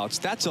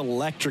 strikeouts. That's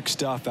electric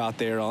stuff out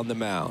there on the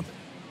mound.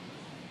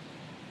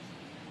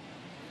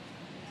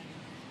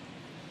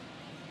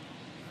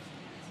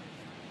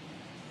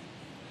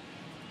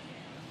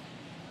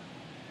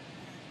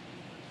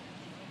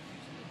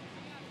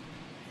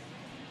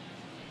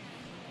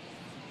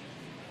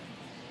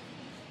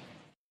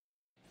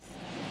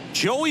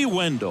 Joey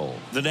Wendell,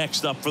 the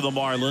next up for the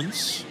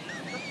Marlins.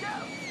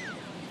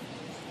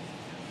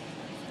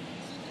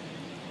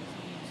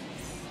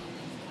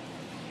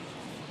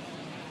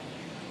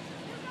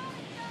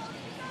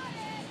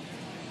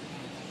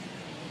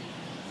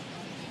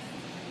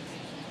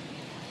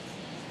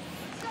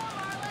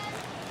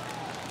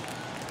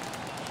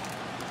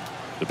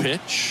 The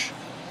pitch.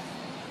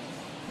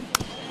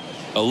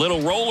 A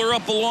little roller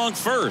up along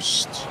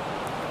first.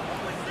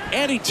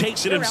 And he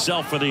takes it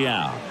himself for the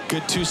out.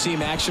 Good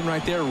two-seam action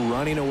right there,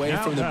 running away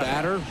from the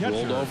batter,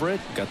 rolled over it,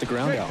 got the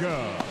ground out.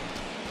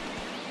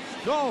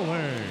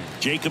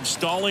 Jacob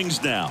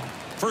Stallings now.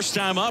 First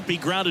time up, he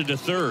grounded to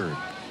third.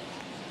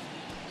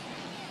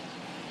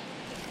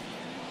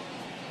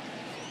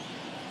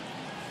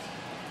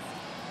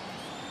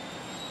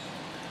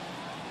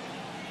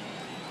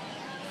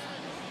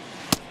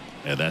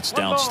 And that's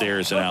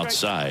downstairs and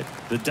outside.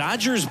 The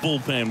Dodgers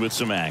bullpen with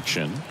some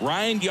action.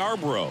 Ryan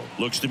Yarbrough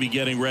looks to be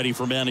getting ready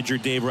for manager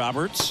Dave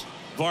Roberts.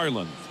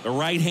 Varland, a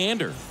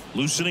right-hander,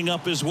 loosening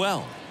up as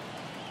well.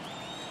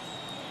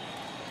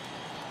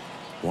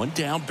 One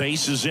down,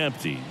 base is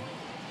empty.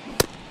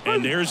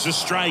 And there's the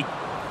strike.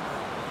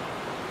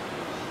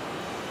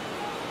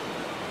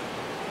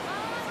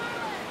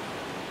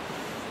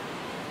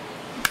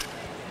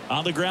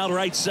 On the ground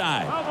right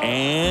side.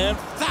 And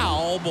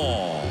foul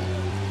ball.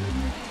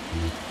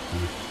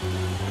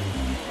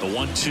 The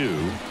 1-2.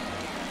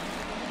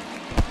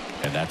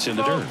 And that's in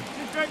the dirt.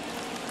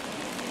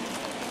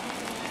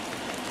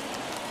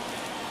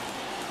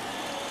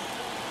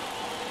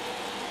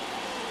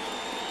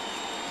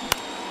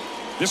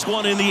 This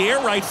one in the air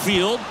right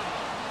field.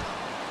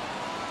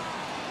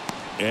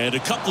 And a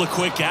couple of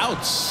quick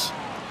outs.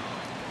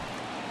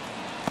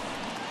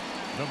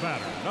 The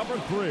batter, number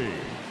 3,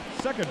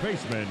 second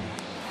baseman.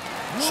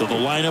 So the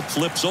lineup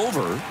flips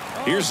over.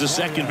 Here's the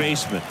second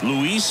baseman,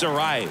 Luis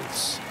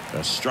Arias. A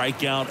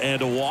strikeout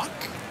and a walk.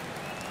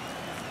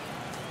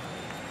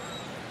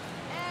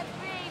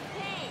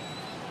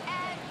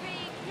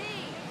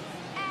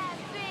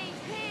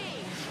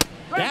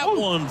 That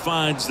one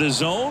finds the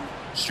zone.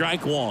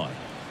 Strike one.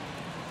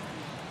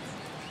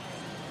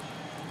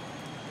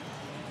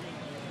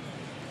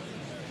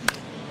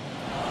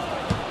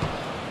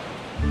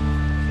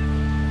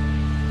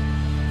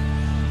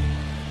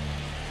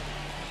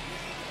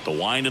 The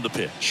wind of the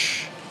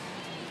pitch.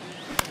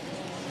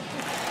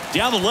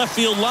 Down the left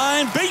field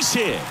line, base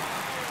hit.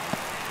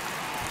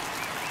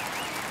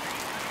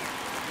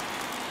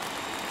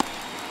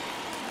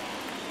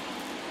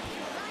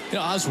 You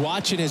know, I was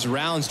watching his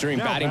rounds during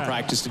batting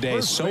practice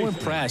today. So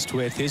impressed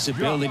with his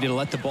ability to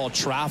let the ball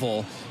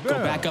travel, go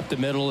back up the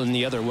middle and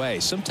the other way.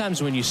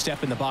 Sometimes when you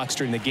step in the box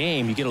during the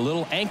game, you get a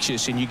little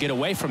anxious and you get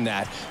away from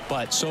that.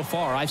 But so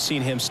far, I've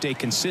seen him stay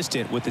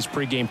consistent with his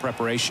pregame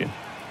preparation.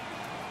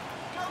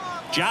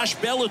 Josh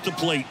Bell at the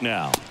plate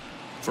now.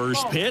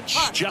 First pitch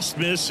just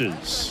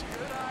misses.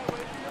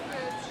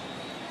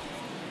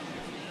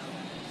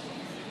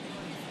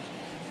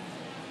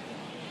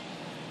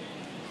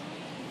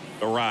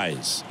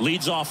 Arise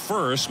leads off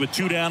first with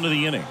 2 down to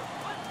the inning.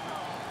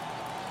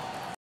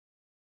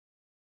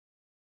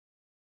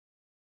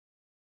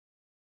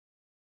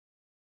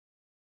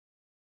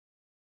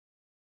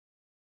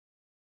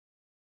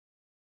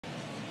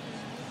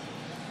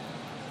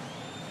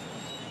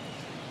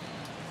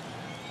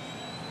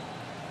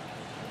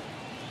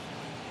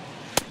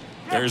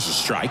 There's a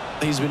strike.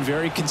 He's been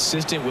very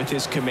consistent with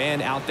his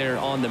command out there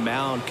on the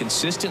mound,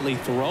 consistently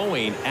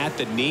throwing at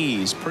the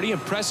knees. Pretty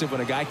impressive when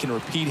a guy can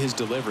repeat his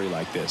delivery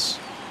like this.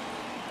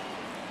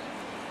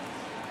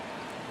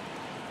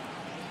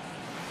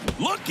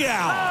 Look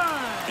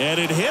out! And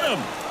it hit him.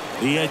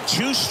 He had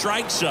 2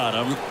 strikes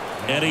on him,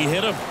 and he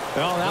hit him.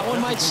 Well, that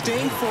one might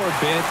sting for a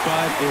bit,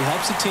 but it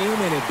helps the team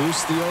and it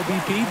boosts the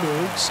OBP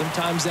mood.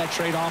 Sometimes that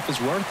trade-off is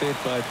worth it,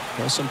 but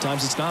you know,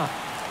 sometimes it's not.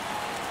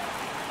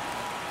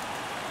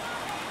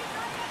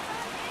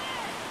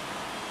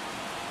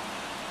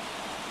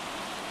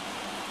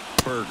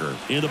 Berger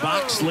in the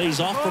box,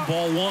 lays off for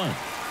ball 1.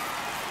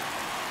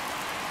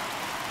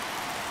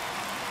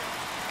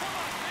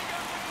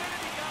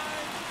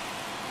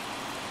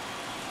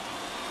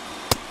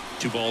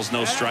 Two balls,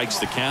 no strikes,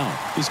 the count.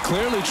 He's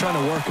clearly trying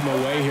to work him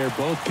away here.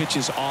 Both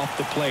pitches off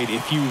the plate.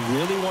 If you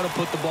really want to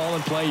put the ball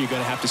in play, you're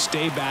going to have to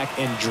stay back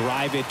and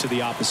drive it to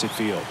the opposite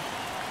field.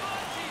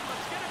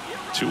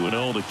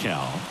 2-0 the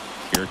count.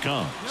 Here it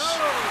comes.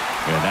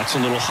 Yeah, that's a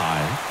little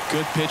high.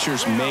 Good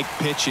pitchers make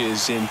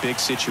pitches in big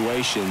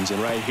situations,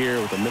 and right here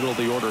with the middle of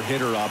the order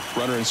hitter up,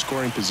 runner in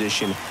scoring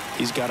position,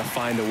 he's got to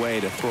find a way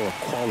to throw a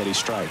quality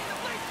strike.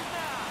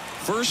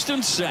 First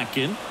and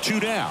second, 2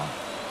 down.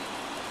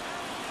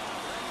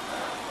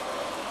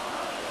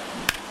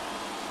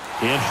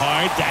 Hit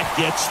hard, that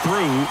gets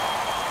through.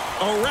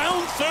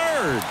 Around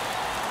third.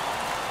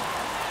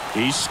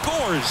 He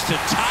scores to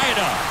tie it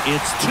up.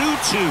 It's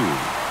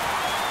 2-2.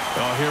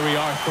 Well, here we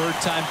are, third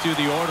time through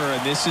the order,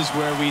 and this is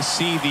where we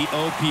see the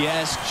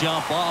OPS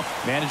jump up.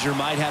 Manager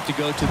might have to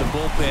go to the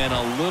bullpen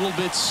a little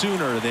bit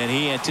sooner than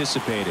he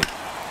anticipated.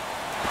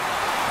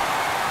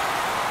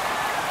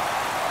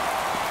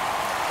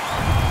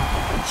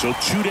 So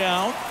 2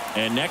 down,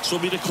 and next will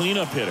be the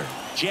cleanup hitter,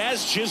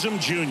 Jazz Chisholm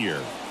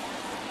Jr.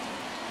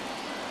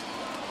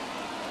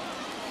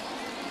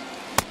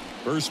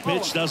 First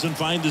pitch doesn't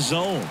find the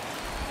zone.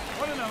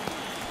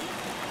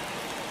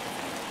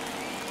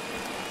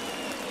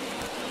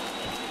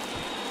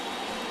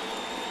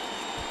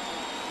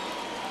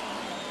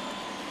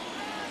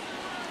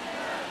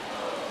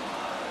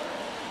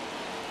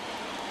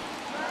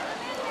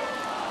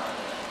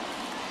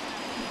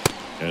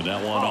 And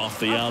that one off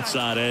the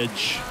outside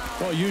edge.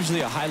 Well,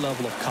 usually a high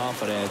level of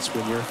confidence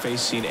when you're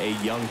facing a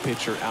young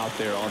pitcher out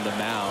there on the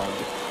mound.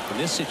 In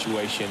this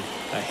situation,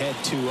 ahead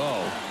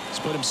 2-0, he's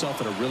put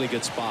himself in a really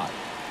good spot.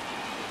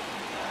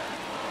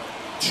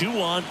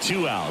 2 on,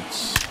 2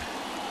 outs.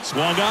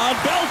 Swung on,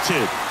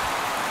 belted.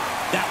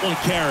 That one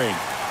carrying.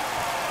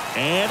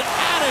 And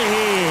out of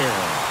here.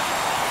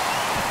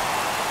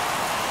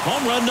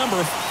 Home run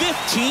number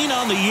 15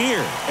 on the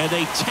year. And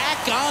they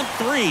tack on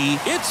 3.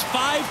 It's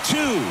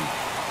 5-2.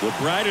 The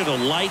brighter the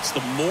lights,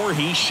 the more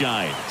he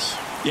shines.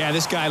 Yeah,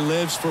 this guy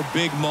lives for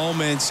big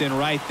moments, and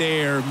right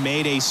there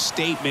made a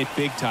statement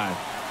big time.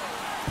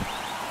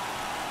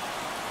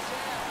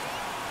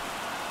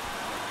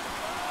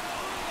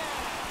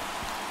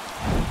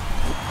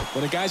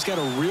 When a guy's got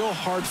a real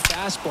hard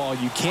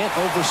fastball, you can't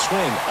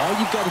overswing. All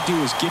you've got to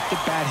do is get the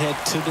bat head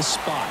to the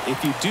spot.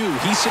 If you do,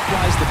 he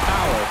supplies the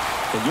power,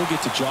 and you'll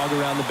get to jog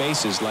around the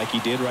bases like he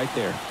did right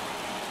there.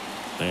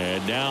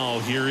 And now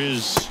here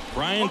is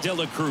Brian De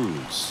La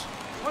Cruz.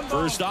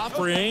 First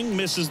offering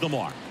misses the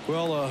mark.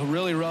 Well, a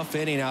really rough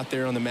inning out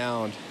there on the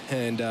mound.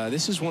 And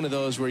this is one of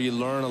those where you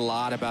learn a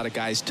lot about a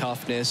guy's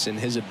toughness and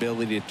his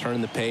ability to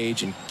turn the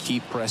page and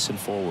keep pressing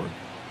forward.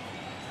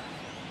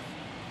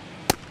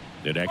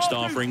 The next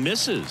offering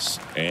misses.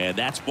 And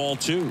that's ball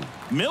 2.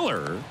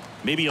 Miller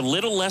maybe a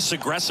little less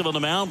aggressive on the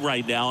mound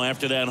right now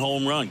after that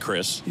home run,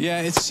 Chris.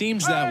 Yeah, it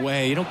seems that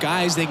way. You know,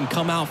 guys, they can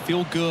come out,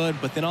 feel good,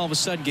 but then all of a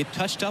sudden get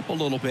touched up a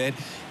little bit,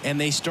 and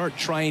they start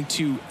trying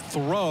to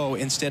throw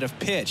instead of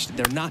pitch.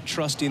 They're not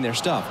trusting their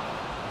stuff.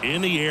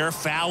 In the air,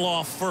 foul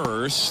off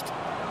first.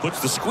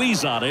 Puts the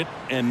squeeze on it,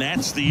 and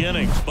that's the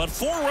inning. But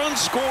 4-run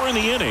score in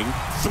the inning.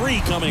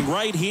 3 coming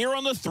right here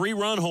on the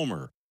 3-run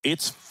homer.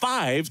 It's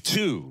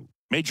 5-2.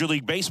 Major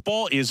League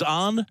Baseball is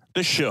on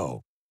the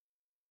show.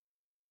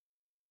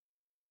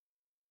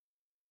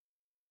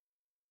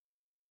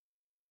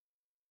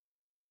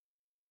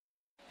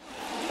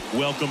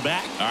 Welcome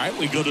back. All right,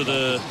 we go to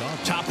the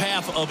top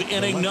half of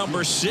inning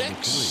number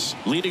 6.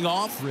 Leading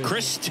off,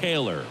 Chris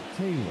Taylor.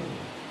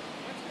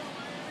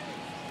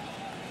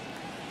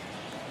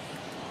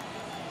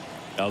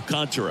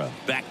 Alcantara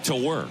back to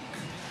work.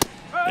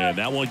 And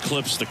that one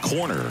clips the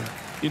corner.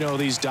 You know,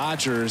 these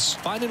Dodgers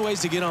finding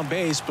ways to get on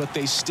base, but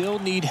they still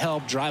need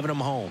help driving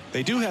them home.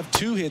 They do have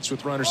 2 hits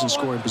with runners in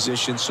scoring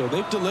position, so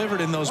they've delivered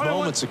in those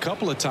moments a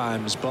couple of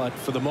times, but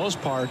for the most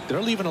part,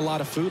 they're leaving a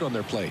lot of food on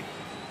their plate.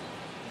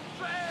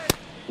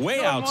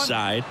 Way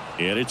outside,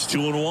 and it's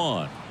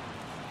 2-1.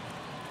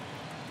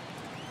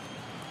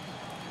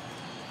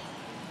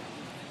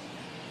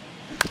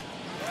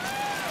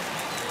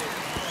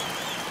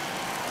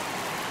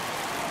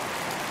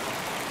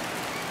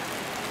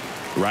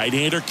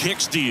 Right-hander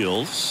kicks,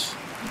 deals.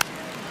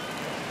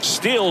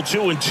 Still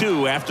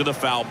 2-2 after the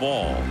foul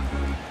ball.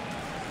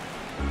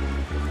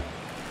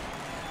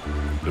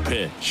 The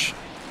pitch.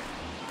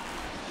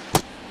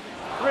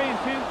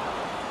 3-2.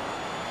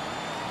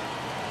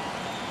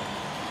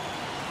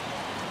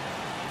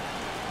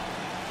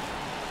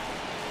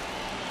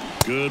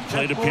 Good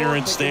plate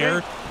appearance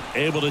there.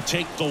 Able to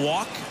take the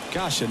walk.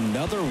 Gosh,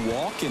 another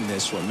walk in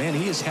this one. Man,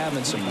 he is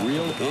having some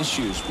real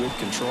issues with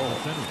control.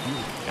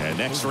 And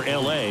next for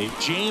LA,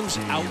 James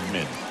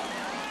Outman.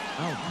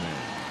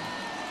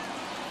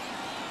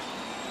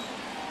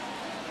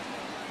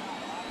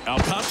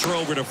 Alcantara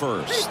over to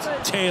first.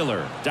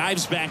 Taylor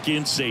dives back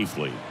in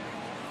safely.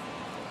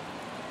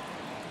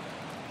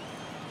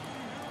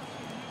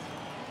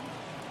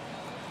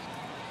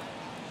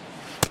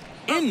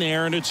 In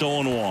there, and it's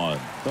 0-1.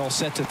 All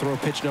set to throw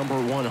pitch number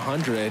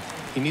 100.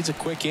 He needs a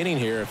quick inning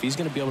here if he's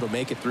going to be able to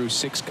make it through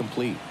 6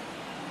 complete.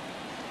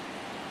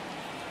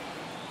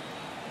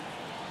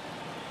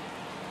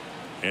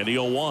 And the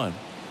 0-1.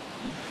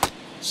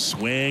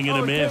 Swing and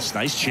a miss.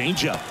 Nice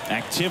changeup.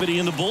 Activity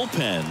in the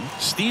bullpen.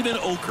 Steven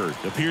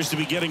Okert appears to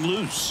be getting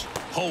loose.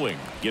 Hoeing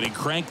getting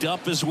cranked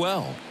up as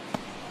well.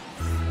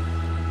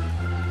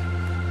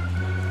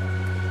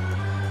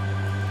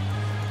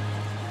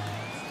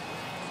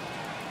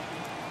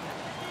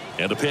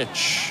 And a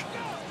pitch.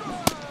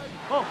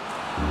 Oh.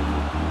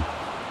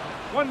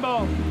 1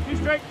 ball. 2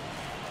 strike.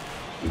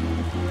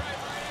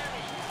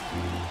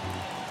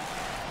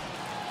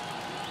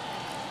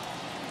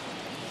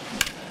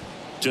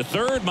 To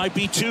third, might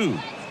be 2.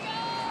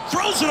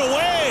 Throws it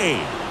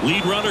away.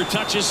 Lead runner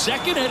touches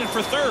second, headed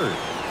for third.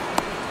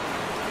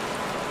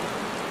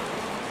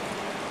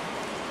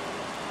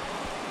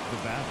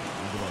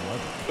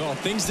 Well,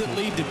 things that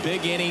lead to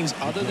big innings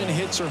other than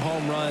hits or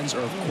home runs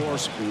are, of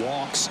course,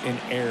 walks and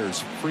errors.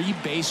 Free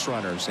base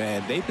runners,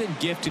 and they've been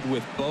gifted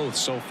with both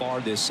so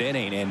far this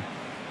inning. And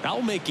that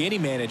will make any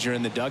manager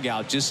in the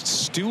dugout just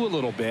stew a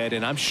little bit,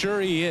 and I'm sure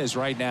he is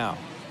right now.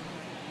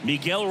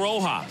 Miguel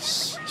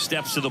Rojas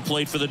steps to the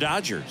plate for the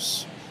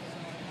Dodgers.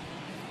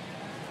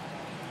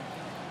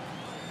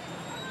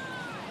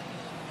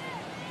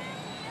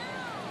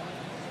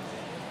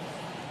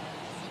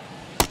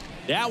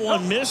 That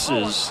one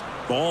misses.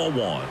 Ball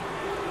 1.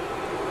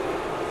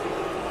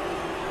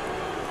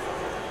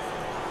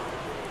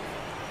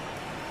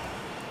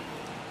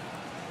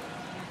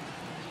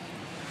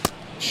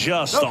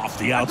 Just off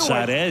the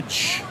outside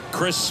edge.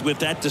 Chris, with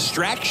that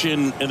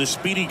distraction and a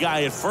speedy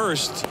guy at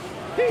first,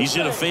 he's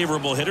in a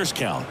favorable hitter's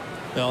count.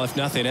 Well, if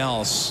nothing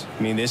else,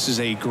 I mean, this is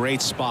a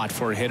great spot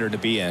for a hitter to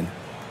be in.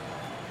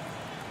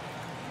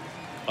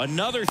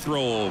 Another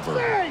throw over,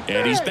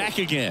 and he's back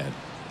again.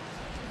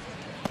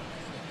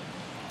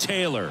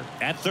 Taylor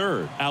at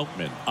third.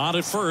 Outman on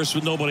at first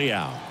with nobody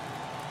out.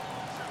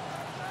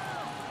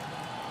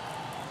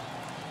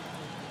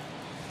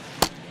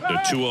 The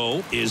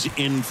 2-0 is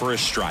in for a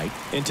strike.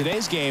 In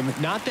today's game,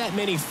 not that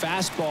many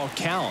fastball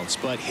counts,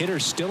 but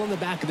hitters still in the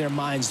back of their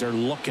minds, they're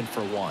looking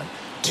for one.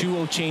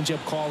 2-0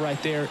 changeup call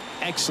right there.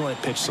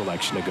 Excellent pitch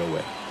selection to go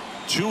with.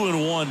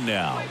 2-1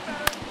 now.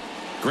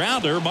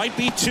 Grounder might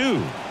be 2.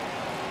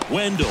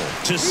 Wendell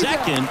to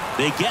second.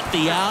 They get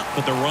the out,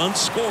 but the run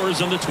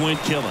scores on the twin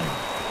killing.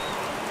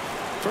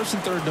 First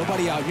and third,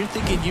 nobody out. You're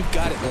thinking you've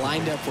got it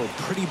lined up for a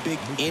pretty big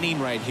inning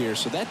right here.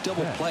 So that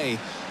double play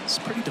is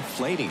pretty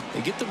deflating.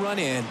 They get the run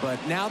in, but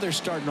now they're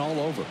starting all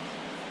over.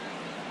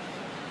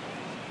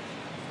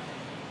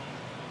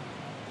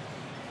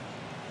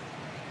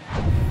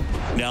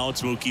 Now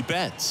it's Mookie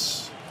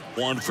Betts.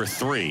 1 for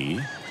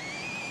 3.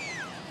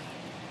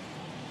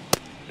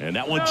 And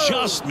that one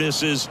just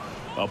misses.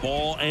 A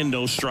ball and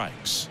no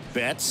strikes.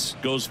 Betts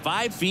goes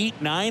 5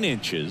 feet 9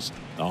 inches,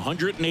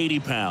 180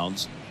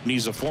 pounds. And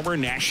he's a former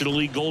National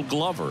League Gold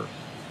Glover.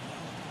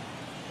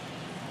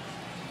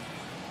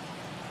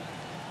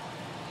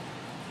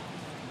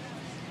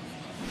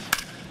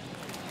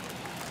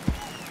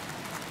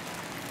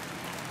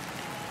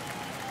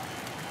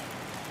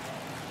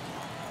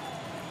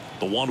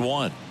 The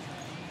 1-1.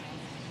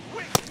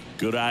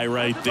 Good eye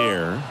right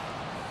there.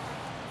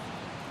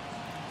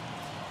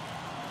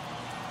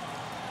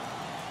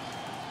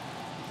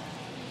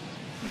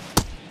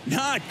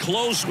 Not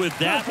close with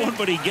that one,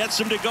 but he gets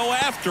him to go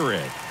after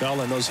it. Well,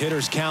 and those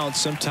hitters count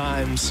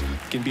sometimes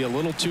can be a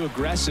little too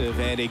aggressive,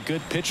 and a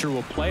good pitcher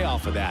will play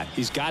off of that.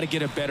 He's got to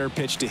get a better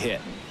pitch to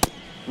hit.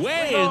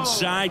 Way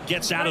inside,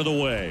 gets out of the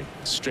way.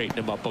 Straighten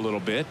him up a little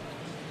bit.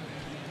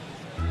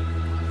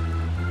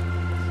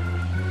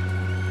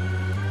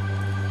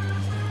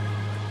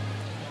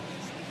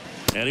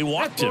 And he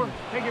walked him.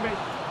 Take your base.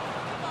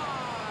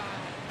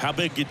 How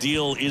big a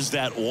deal is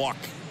that walk?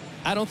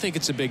 I don't think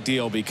it's a big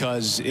deal,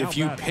 because if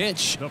you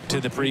pitch to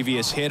the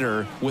previous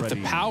hitter with the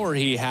power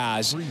he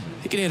has,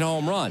 he can hit a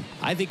home run.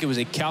 I think it was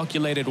a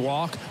calculated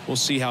walk. We'll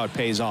see how it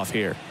pays off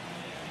here.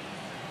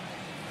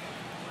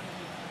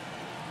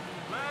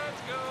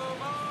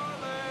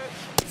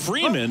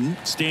 Freeman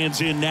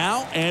stands in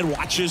now and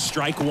watches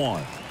strike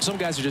one. Some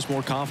guys are just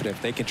more confident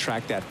if they can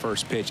track that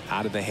first pitch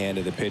out of the hand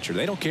of the pitcher.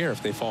 They don't care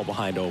if they fall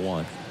behind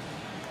 0-1.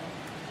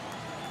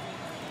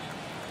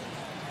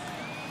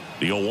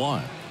 The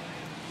 0-1.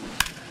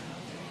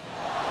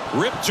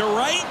 Ripped to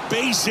right,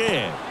 base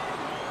hit.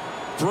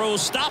 Throw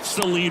stops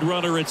the lead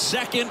runner at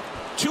second.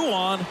 2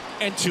 on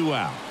and 2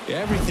 out.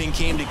 Everything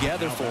came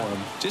together for him.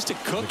 Just a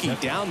cookie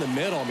down the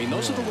middle. I mean,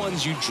 those are the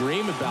ones you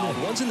dream about.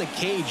 Ones in the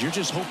cage, you're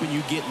just hoping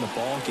you get in the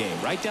ball game.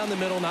 Right down the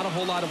middle, not a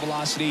whole lot of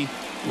velocity,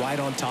 right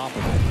on top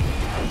of it.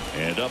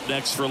 And up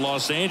next for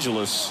Los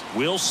Angeles,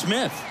 Will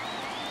Smith.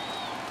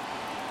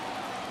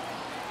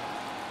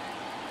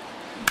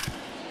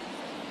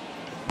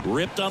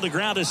 Ripped on the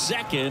ground to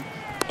second.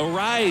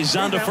 Arise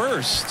on to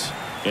first.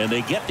 And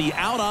they get the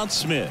out on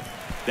Smith.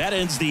 That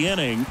ends the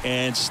inning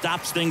and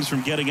stops things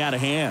from getting out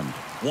of hand.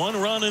 1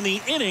 run in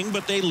the inning,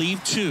 but they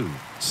leave 2.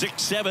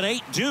 6, 7,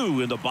 8 due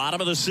in the bottom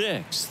of the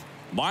 6th.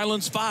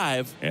 Marlins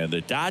 5 and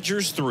the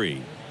Dodgers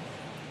 3.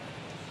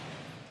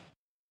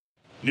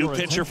 New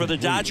pitcher for the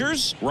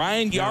Dodgers,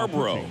 Ryan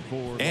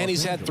Yarbrough. And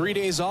he's had 3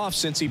 days off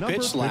since he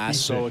pitched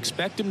last, so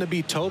expect him to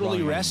be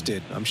totally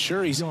rested. I'm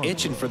sure he's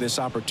itching for this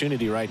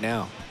opportunity right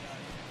now.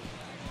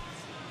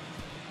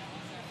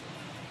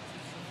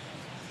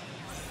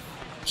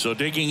 So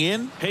digging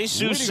in,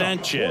 Jesus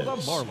Sanchez.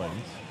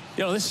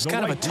 You know, this is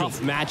kind of a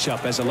tough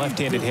matchup as a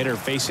left-handed hitter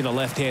facing a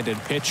left-handed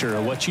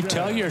pitcher. What you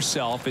tell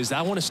yourself is,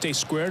 I want to stay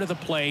square to the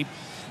plate,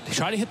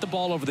 try to hit the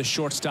ball over the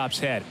shortstop's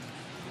head.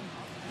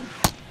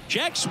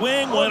 Check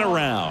swing went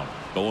around.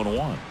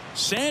 0-1.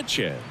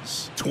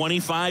 Sanchez,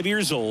 25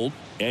 years old,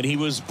 and he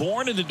was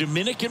born in the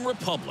Dominican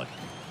Republic.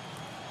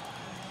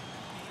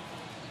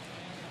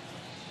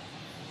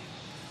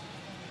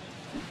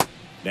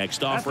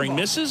 Next offering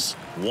misses.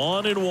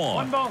 1-1.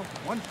 1 ball,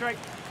 1 strike.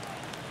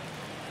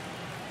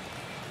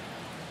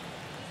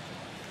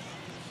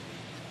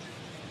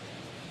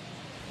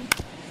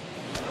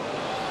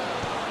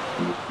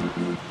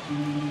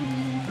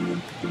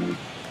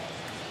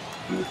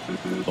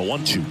 The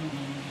 1-2.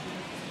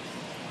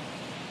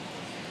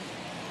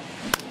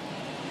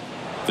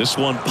 This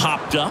one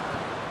popped up.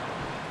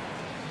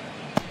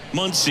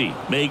 Muncy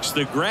makes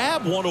the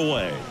grab, 1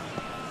 away.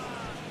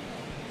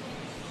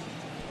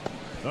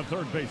 The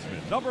third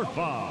baseman, number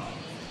 5,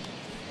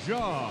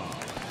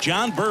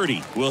 John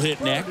Birdie will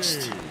hit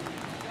next.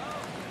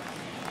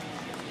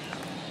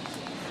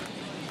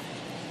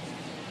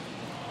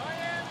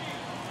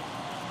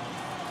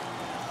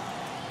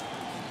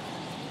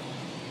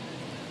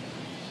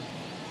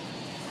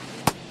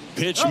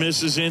 Pitch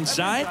misses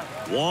inside.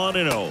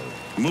 1-0.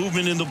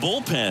 Movement in the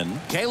bullpen.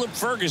 Caleb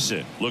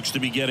Ferguson looks to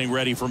be getting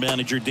ready for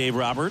manager Dave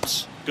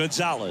Roberts.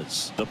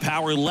 Gonzalez, the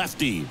power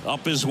lefty,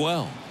 up as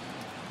well.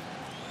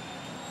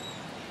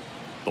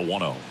 The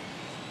 1-0.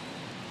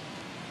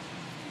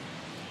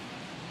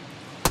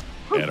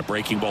 And a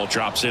breaking ball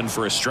drops in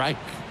for a strike.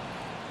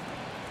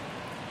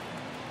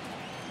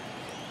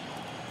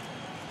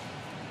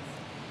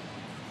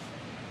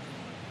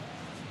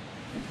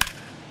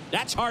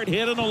 That's hard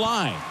hit on the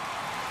line.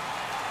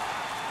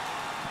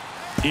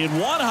 In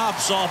one,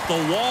 hops off the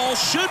wall.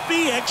 Should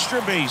be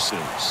extra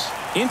bases.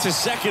 Into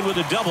second with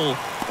a double,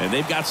 and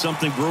they've got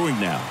something brewing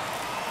now.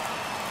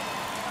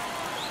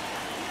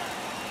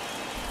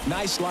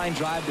 Nice line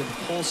drive to the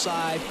pull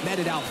side, met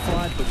it out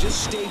front, but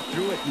just stayed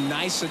through it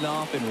nice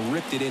enough and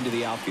ripped it into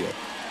the outfield.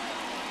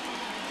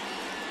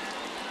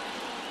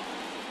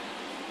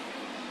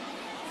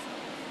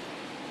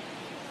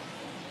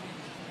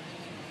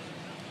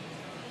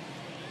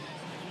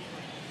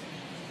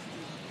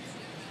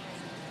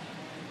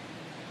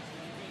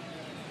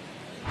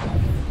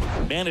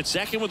 Man at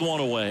second with 1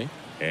 away.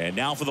 And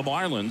now for the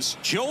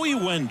Marlins, Joey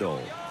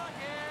Wendell.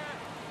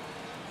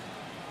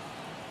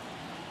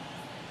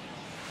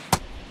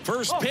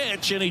 First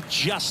pitch, and he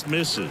just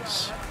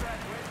misses.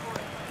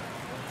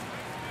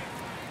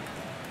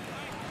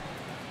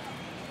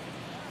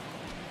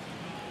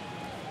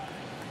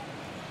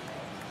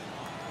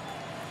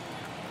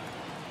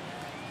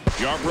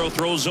 Yarbrough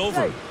throws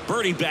over.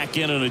 Birdie back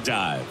in on a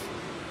dive.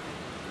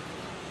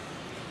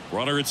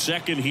 Runner at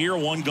second here,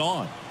 1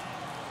 gone.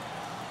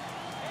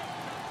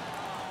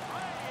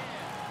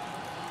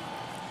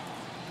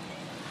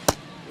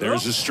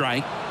 There's a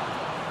strike.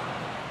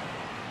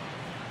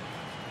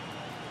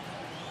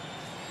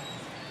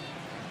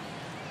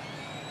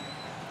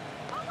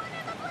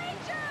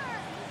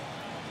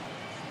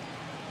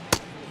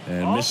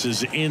 This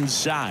is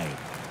inside.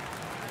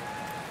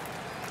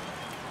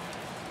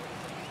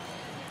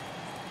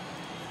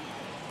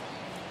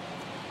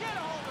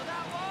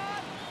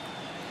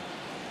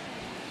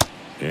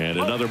 And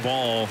another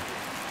ball.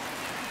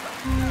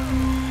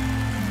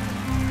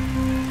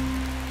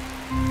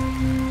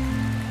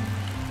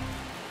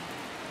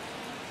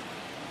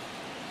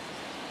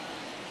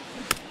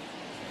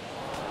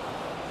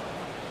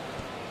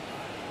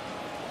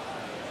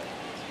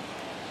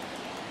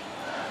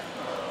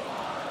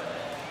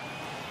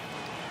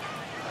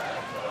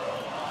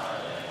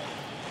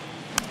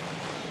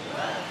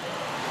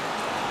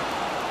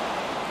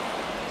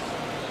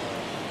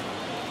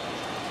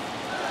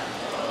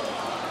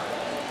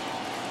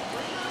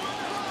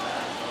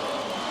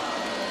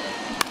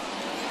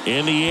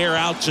 In the air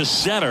out to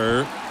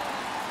center.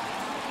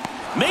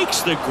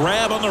 Makes the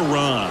grab on the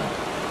run.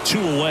 2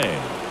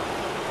 away.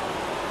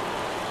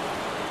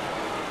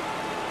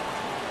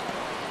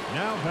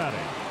 Now batting,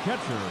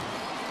 catcher,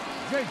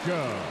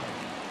 Jacob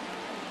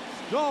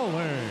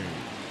Stallings.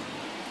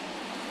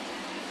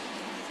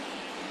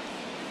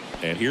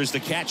 And here's the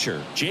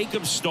catcher,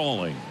 Jacob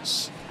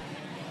Stallings.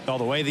 Well,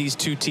 the way these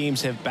two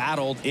teams have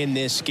battled in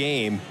this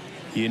game,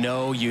 you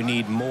know you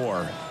need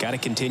more. Got to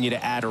continue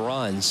to add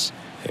runs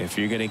if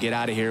you're going to get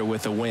out of here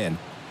with a win.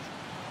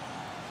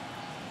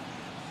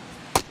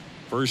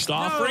 First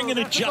offering, and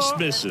it just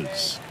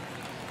misses.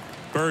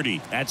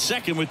 Birdie at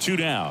second with 2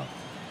 down.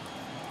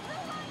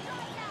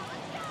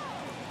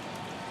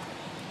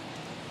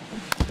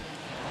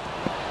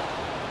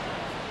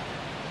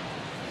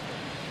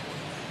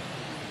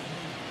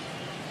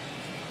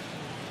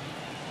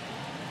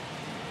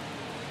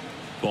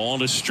 Ball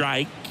to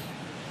strike.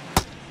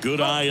 Good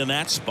eye in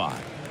that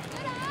spot.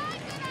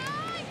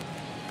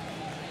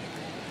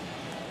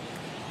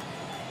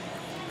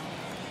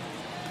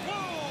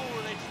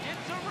 Whoa, let's get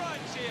some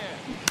runs here.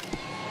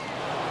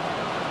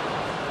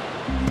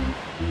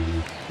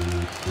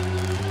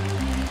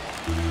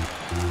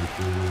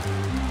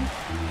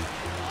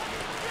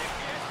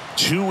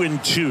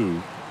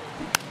 2-2.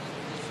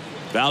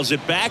 Fouls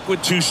it back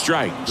with 2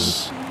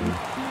 strikes.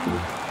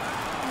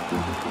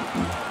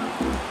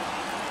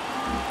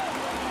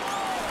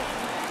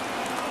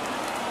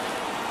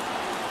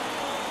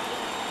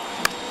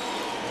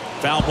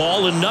 Foul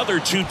ball, another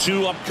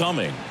 2-2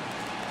 upcoming.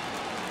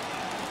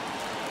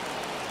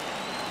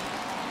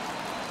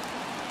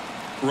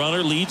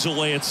 Runner leads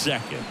away at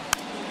second.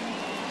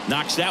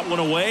 Knocks that one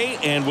away,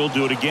 and we'll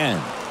do it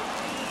again.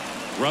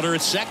 Runner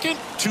at second,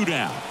 2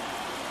 down.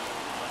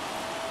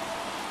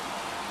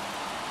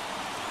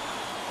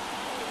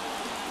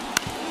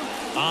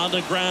 On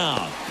the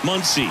ground,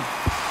 Muncy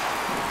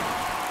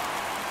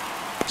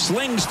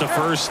slings to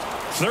first,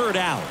 3rd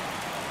out.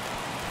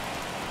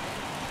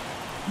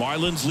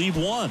 Marlins leave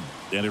 1,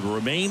 and it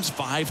remains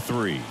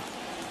 5-3.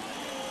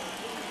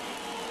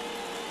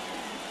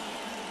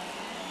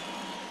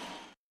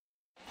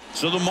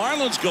 So the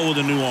Marlins go with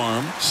a new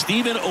arm,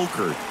 Steven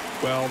Okert.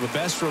 Well, the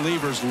best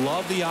relievers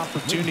love the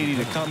opportunity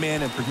to come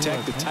in and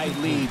protect the tight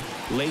lead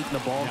late in the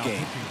ball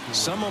game.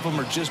 Some of them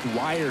are just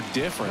wired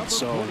different,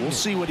 so we'll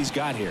see what he's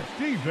got here.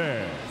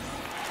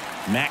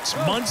 Max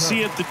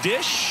Muncy at the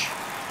dish.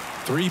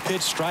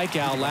 3-pitch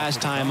strikeout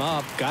last time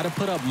up. Got to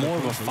put up more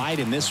of a fight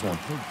in this one.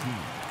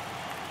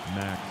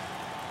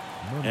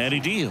 And he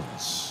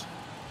deals.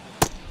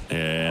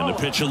 And the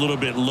pitch a little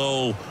bit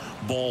low,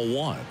 ball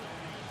 1.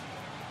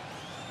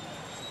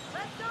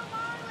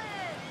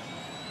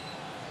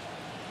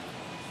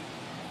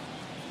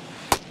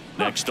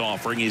 Next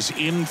offering is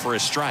in for a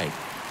strike.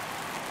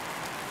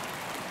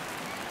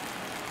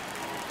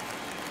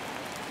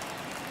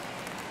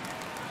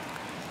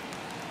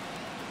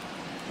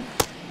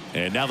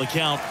 And now the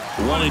count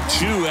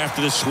 1-2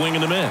 after the swing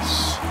and the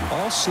miss.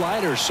 All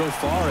sliders so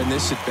far in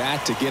this at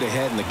bat to get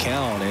ahead in the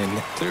count,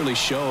 and clearly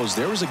shows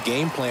there was a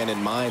game plan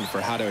in mind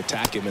for how to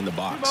attack him in the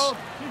box.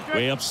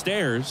 Way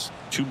upstairs,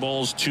 2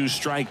 balls, 2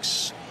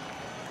 strikes.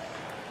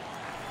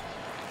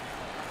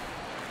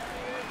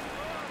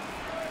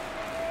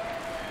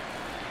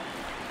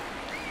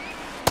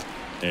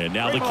 And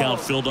now the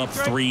count filled up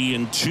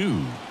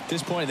 3-2. At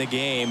this point in the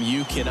game,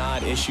 you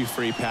cannot issue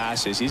free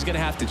passes. He's going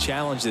to have to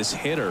challenge this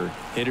hitter.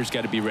 Hitter's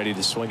got to be ready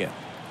to swing it.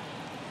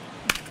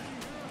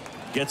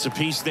 Gets a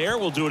piece there.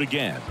 We'll do it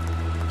again.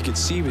 You can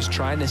see he was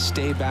trying to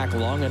stay back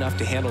long enough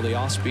to handle the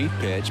off-speed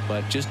pitch,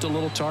 but just a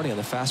little tardy on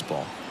the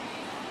fastball.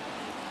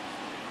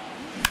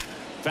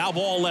 Foul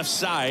ball left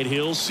side.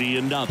 He'll see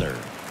another.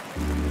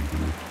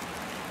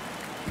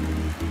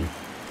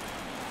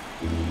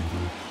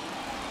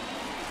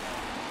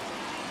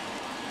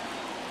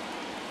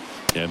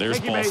 And there's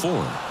ball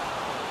 4.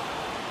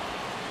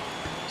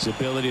 His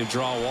ability to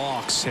draw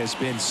walks has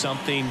been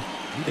something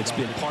that's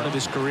been part of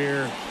his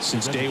career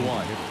since day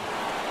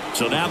 1.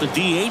 So now the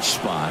DH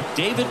spot,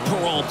 David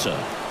Peralta.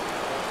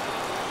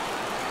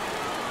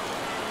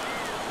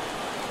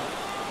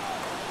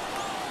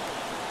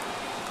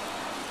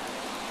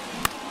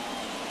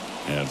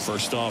 And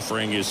first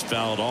offering is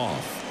fouled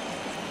off.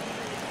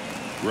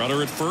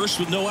 Runner at first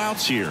with no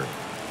outs here.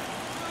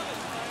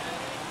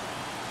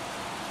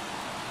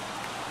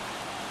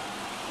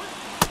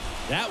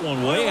 That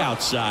one way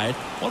outside.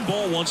 1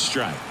 ball, 1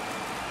 strike.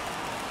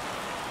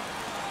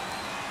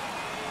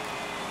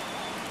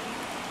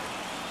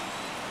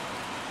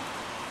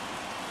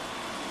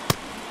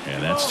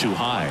 And that's too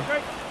high.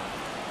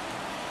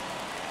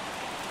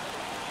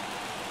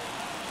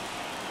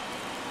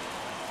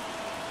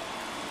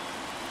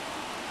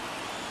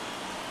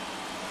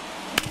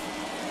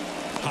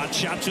 Hot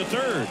shot to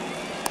third.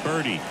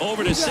 Birdie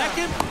over to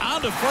second,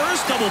 on to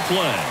first, double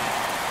play.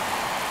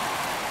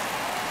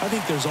 I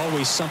think there's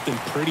always something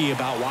pretty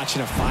about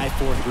watching a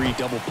 5-4-3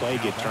 double play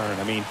get turned.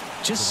 I mean,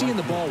 just seeing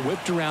the ball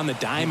whipped around the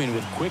diamond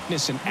with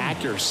quickness and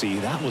accuracy,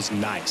 that was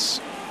nice.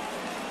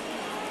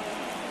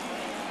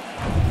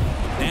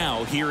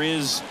 Now here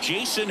is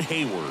Jason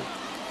Hayward.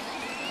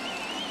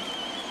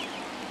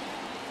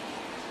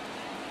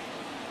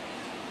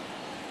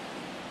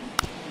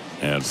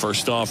 And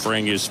first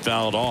offering is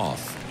fouled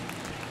off.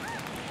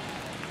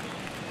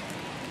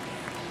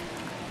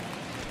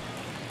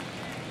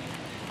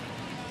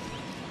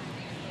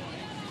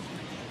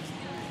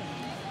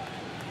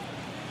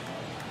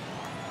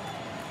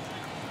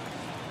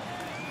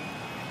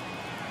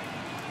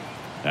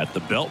 At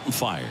the belt and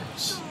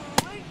fires.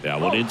 That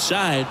one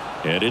inside,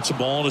 and it's a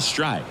ball and a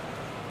strike.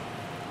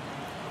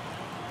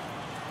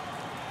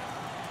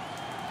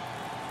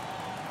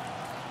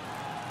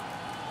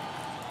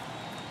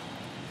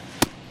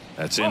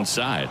 That's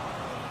inside.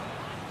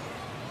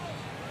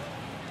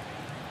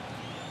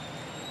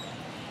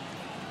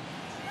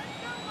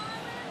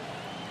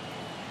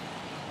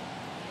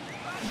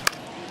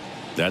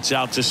 That's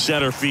out to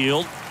center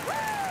field.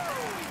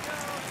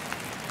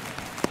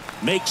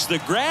 Makes the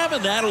grab,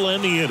 and that'll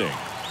end the inning.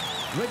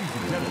 Ladies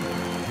and gentlemen,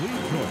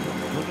 please join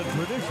us for the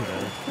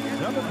traditional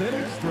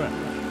 7th-inning stretch.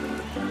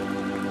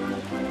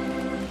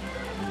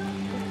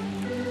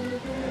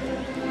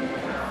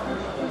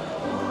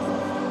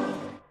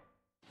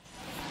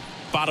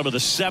 Bottom of the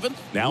 7th.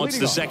 Now it's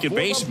the second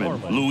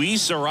baseman,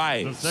 Luis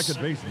Arias. The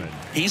second baseman.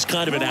 He's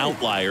kind of an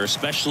outlier,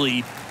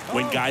 especially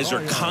when guys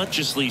are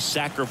consciously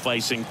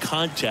sacrificing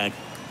contact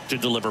to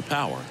deliver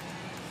power.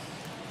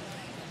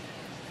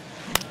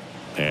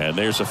 And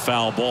there's a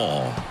foul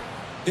ball.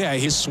 Yeah,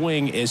 his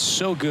swing is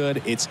so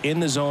good. It's in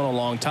the zone a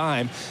long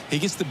time. He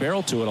gets the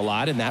barrel to it a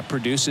lot, and that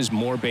produces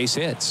more base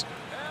hits.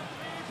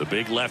 The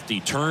big lefty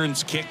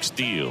turns, kicks,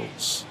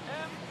 deals.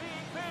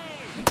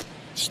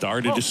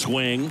 Started to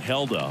swing,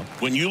 held up.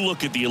 When you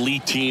look at the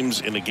elite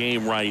teams in the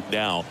game right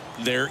now,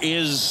 there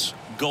is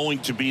going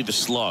to be the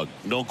slug,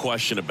 no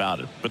question about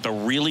it. But the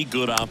really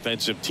good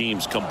offensive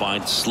teams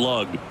combine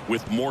slug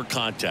with more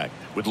contact,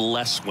 with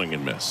less swing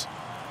and miss.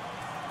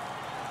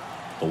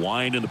 The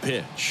wind and the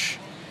pitch.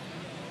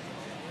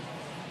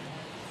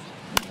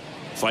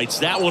 Fights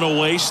that one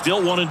away, still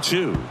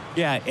 1-2.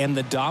 Yeah, and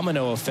the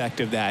domino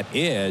effect of that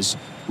is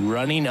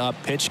running up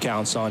pitch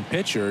counts on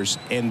pitchers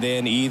and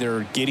then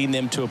either getting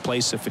them to a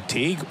place of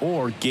fatigue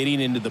or getting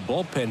into the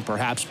bullpen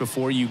perhaps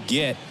before you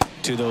get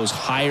to those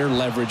higher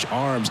leverage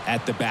arms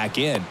at the back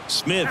end.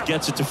 Smith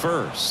gets it to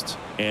first,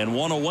 and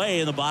 1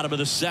 away in the bottom of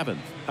the 7th.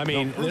 I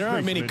mean, there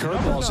aren't many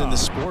curveballs in the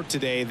sport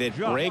today that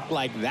break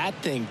like that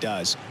thing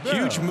does.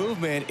 Huge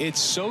movement. It's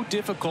so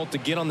difficult to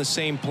get on the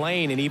same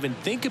plane and even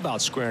think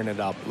about squaring it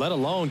up, let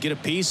alone get a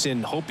piece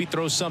and hope he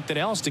throws something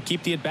else to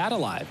keep the at bat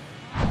alive.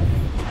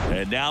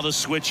 And now the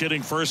switch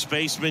hitting first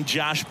baseman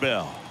Josh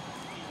Bell.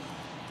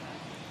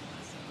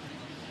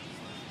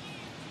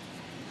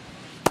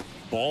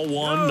 Ball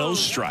 1, no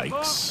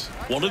strikes.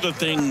 One of the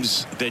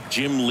things that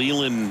Jim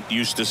Leland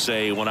used to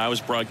say when I was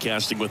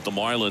broadcasting with the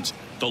Marlins,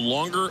 the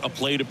longer a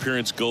plate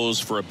appearance goes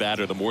for a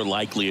batter, the more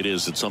likely it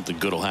is that something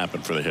good will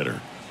happen for the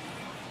hitter.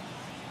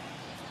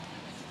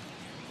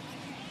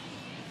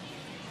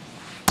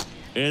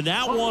 And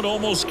that one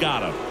almost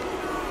got him.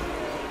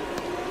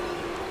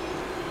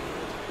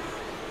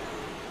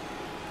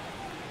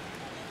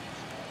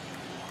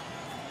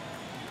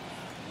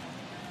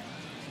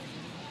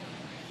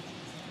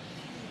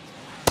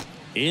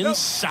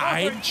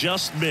 Inside,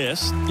 just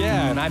missed.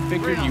 Yeah, and I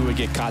figured you would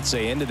get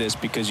Kotsay into this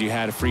because you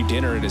had a free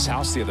dinner at his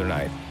house the other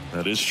night.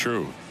 That is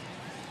true.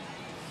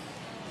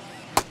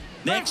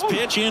 Next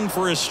pitch in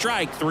for a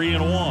strike,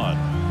 3-1.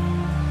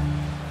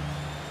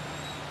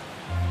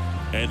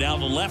 And now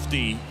the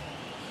lefty.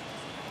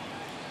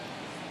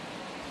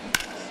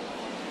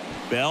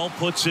 Bell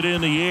puts it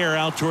in the air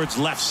out towards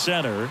left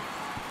center.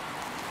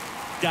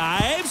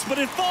 Dives, but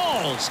it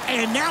falls.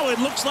 And now it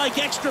looks like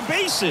extra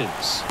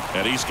bases.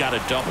 And he's got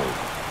a double.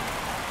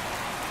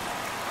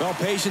 Well,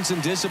 patience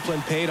and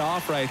discipline paid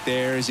off right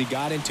there as he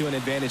got into an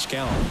advantage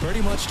count.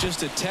 Pretty much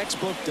just a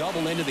textbook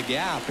double into the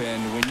gap.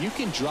 And when you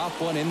can drop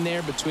one in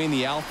there between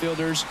the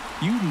outfielders,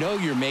 you know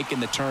you're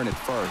making the turn at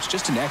first.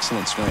 Just an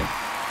excellent swing.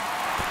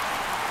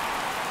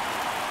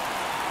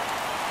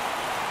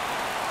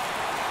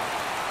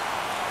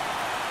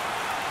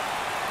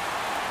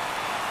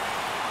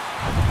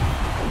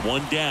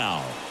 One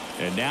down.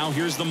 And now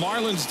here's the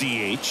Marlins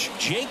DH,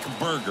 Jake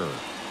Berger.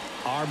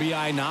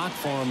 RBI knock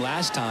for him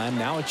last time.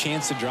 Now a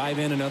chance to drive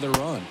in another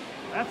run.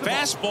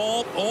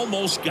 Fastball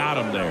almost got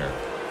him there.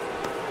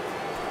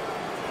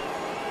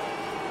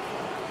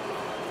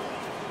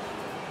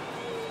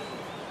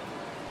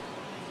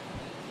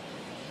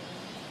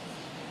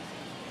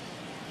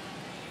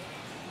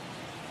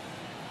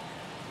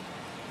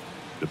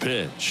 The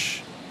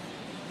pitch.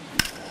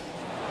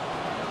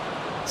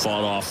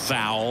 Fought off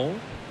foul.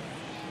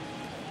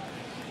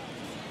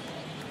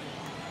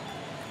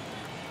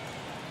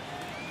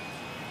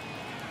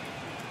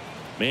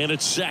 Man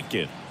at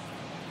second.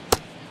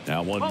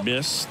 That one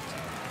missed.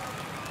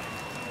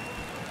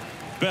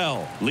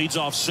 Bell leads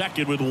off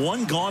second with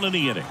one gone in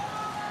the inning.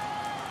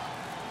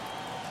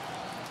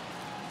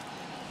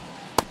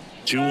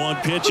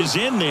 2-1 pitch is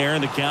in there,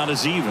 and the count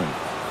is even.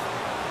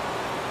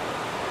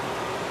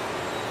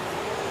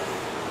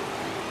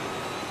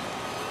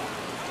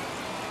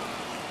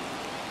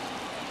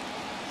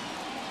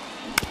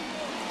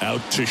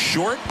 Out to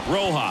short.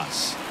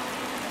 Rojas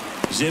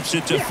zips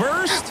it to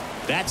first.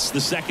 That's the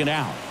second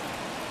out.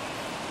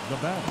 The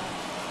batter,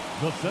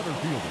 the center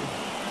fielder,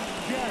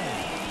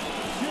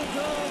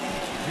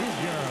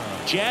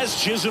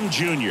 Jazz Chisholm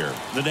Jr.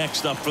 the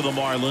next up for the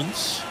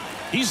Marlins.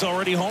 He's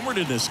already homered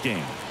in this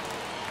game.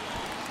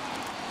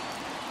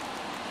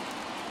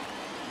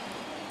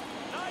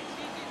 Nice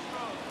easy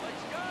throw.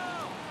 Let's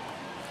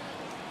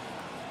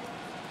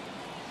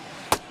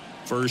go.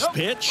 First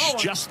pitch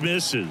just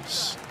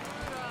misses.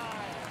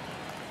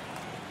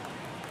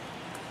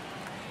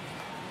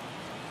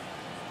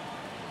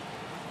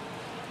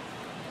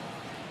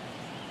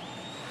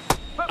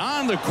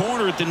 On the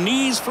corner at the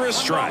knees for a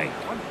strike.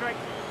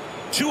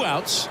 2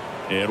 outs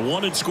and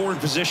 1 in scoring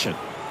position.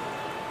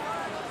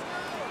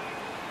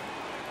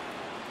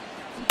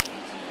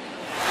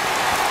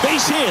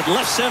 Base hit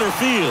left center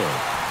field.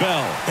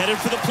 Bell headed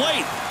for the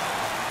plate.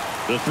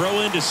 The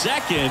throw into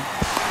second,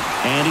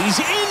 and he's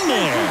in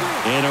there,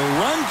 and a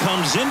run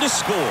comes in to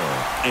score,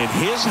 and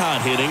his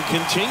hot hitting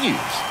continues.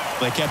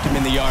 They kept him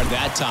in the yard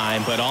that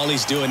time, but all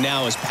he's doing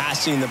now is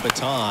passing the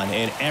baton,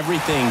 and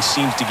everything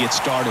seems to get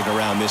started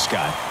around this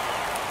guy.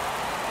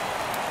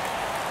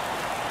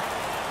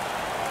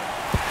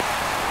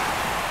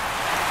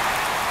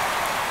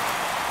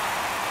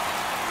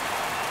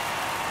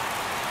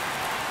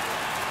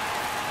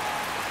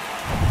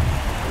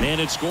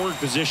 Man in scoring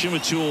position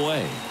with 2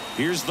 away.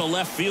 Here's the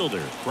left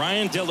fielder,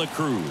 Brian De La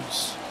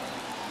Cruz.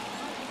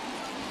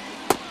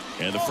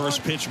 And the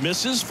first pitch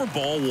misses for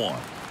ball 1.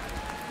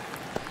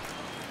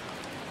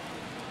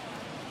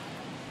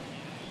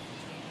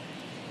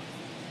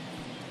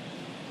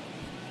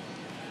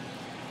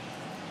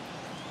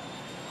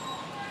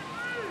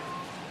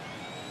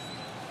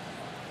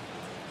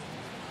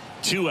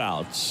 Two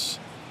outs.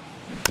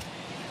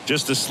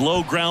 Just a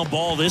slow ground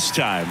ball this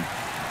time.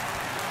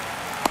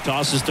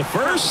 Tosses to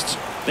first.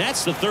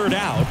 That's the third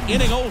out.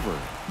 Inning over.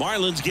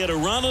 Marlins get a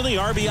run on the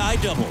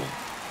RBI double.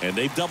 And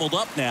they've doubled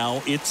up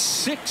now.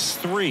 It's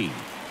 6-3.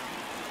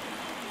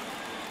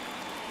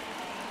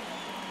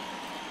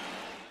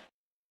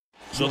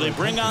 So they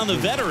bring on the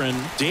veteran,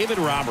 David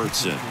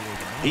Robertson.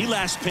 He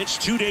last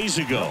pitched 2 days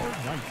ago.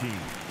 19,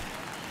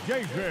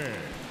 David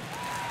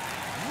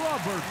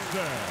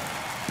Robertson.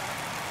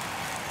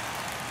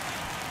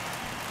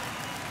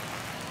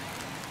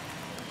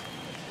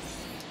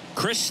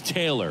 Chris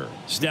Taylor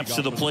steps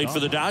to the plate for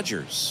the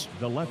Dodgers.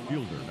 The left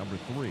fielder, number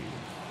 3,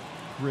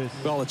 Chris.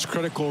 Well, it's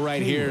critical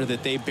right here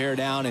that they bear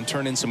down and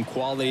turn in some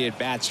quality at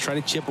bats. Try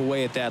to chip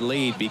away at that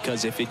lead,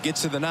 because if it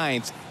gets to the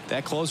 9th,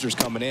 that closer's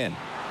coming in.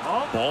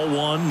 Ball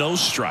 1, no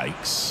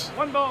strikes.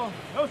 1 ball,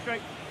 no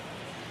strike.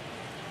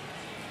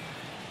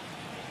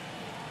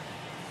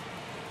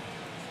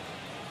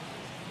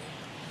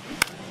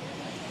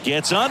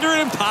 Gets under it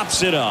and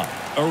pops it up.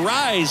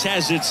 Arise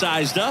has it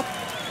sized up.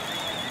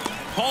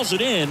 Calls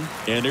it in,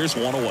 and there's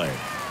 1 away.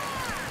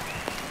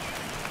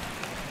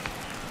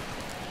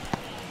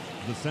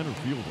 The center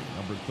fielder,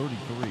 number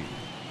 33,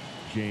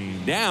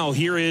 James. Now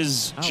here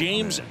is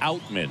James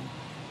Outman.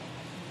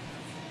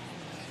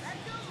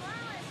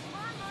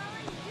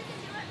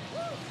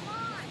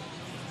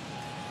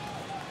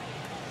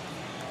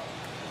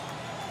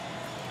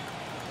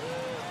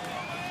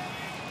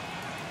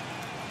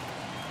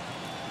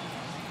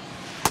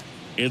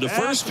 And the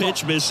first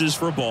pitch misses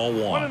for ball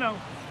 1. 1-0.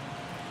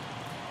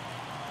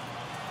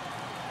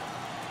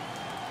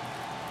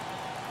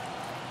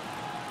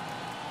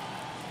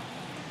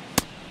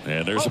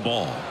 And there's a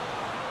ball.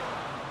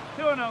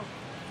 2-0.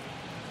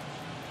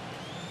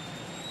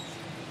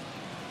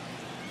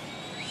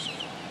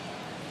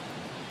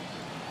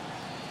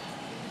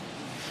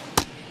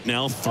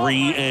 Now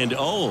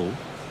 3-0.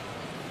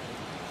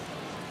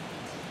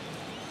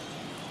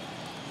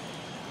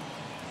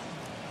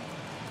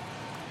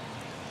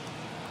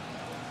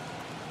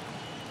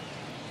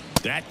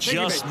 That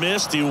just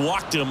missed. He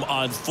walked him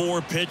on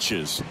 4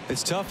 pitches.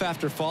 It's tough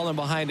after falling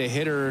behind a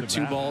hitter,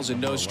 2 balls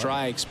and no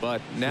strikes,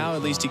 but now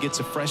at least he gets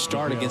a fresh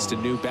start against a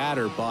new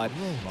batter. But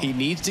he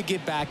needs to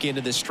get back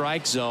into the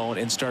strike zone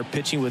and start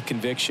pitching with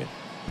conviction.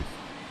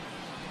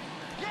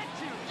 Get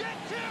to.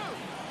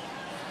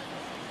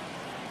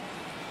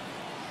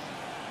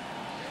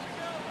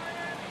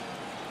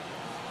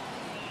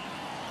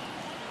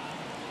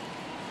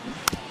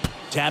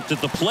 Tapped at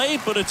the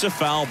plate, but it's a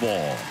foul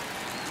ball.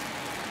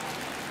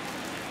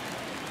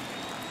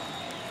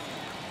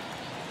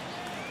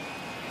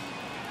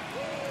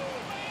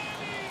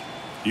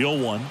 The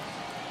 0-1.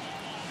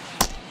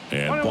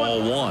 And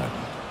ball 1.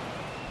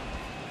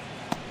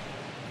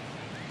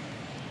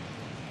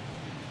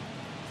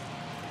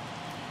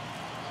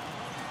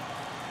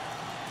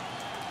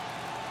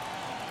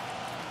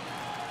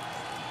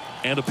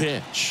 And a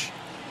pitch.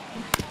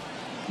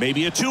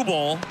 Maybe a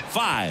 2-ball.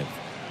 5,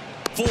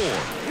 4,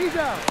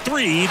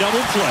 3, double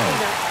play.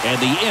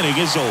 And the inning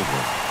is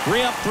over.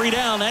 3 up, 3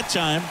 down that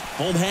time.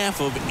 Home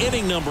half of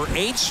inning number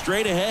 8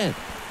 straight ahead.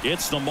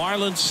 It's the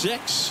Marlins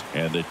 6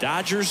 and the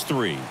Dodgers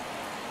 3.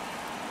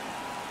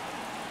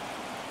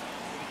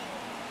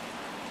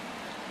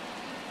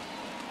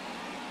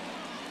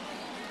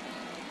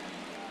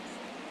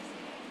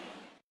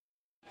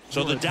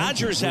 So the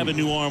Dodgers have a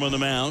new arm on the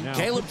mound,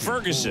 Caleb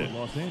Ferguson.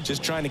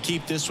 Just trying to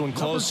keep this one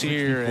close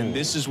here, and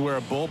this is where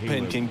a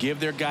bullpen can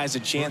give their guys a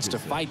chance to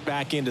fight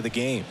back into the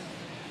game.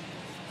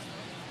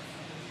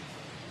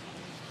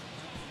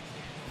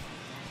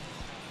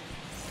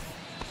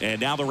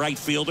 And now the right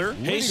fielder,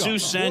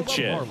 Jesus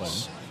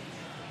Sanchez.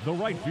 The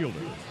right fielder.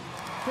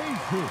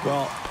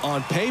 Well,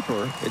 on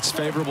paper, it's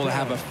favorable to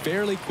have a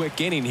fairly quick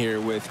inning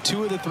here with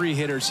 2 of the 3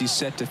 hitters he's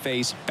set to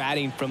face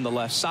batting from the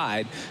left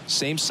side,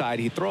 same side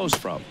he throws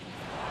from.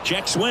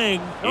 Check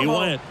swing. He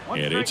went.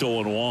 And it's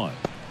 0-1.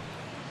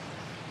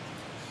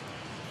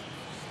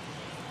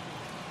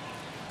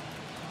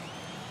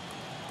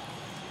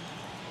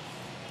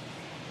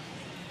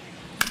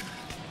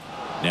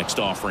 Next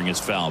offering is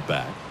fouled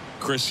back.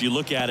 Chris, you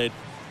look at it,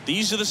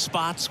 these are the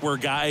spots where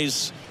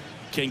guys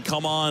can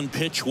come on,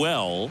 pitch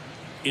well,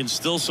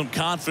 instill some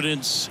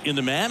confidence in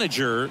the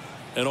manager,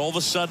 and all of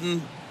a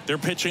sudden they're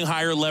pitching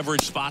higher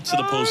leverage spots in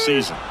the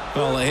postseason.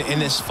 Well, in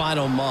this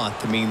final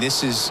month, I mean,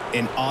 this is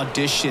an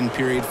audition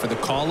period for the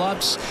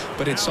call-ups,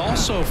 but it's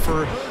also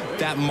for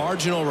that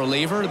marginal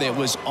reliever that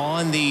was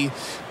on the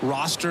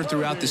roster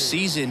throughout the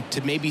season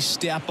to maybe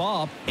step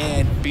up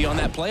and be on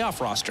that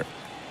playoff roster.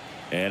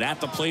 And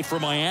at the plate for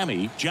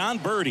Miami, John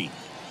Birdie.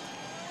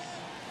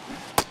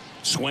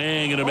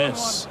 Swing and a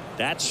miss.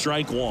 That's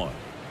strike 1.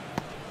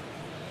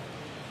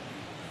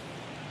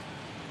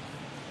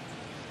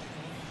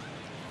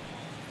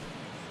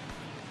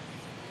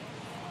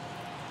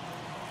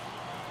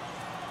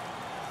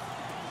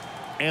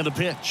 And a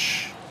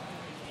pitch.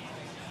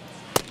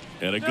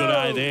 And a good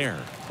eye there.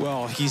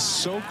 Well, he's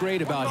so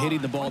great about hitting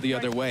the ball the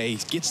other way. He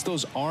gets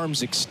those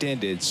arms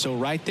extended. So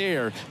right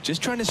there,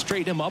 just trying to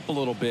straighten him up a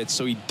little bit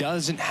so he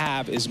doesn't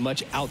have as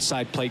much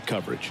outside plate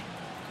coverage.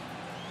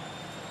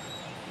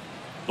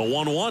 The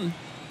 1-1.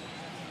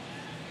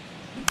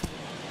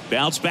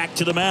 Bounce back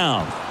to the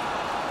mound.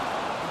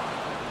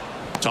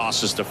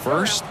 Tosses to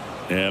first.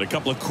 And a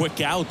couple of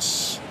quick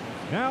outs.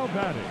 Now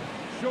batting,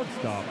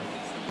 shortstop,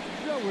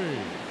 Joey.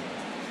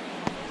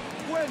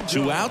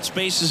 2 outs,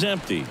 base is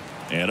empty.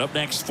 And up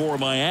next for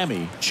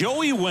Miami,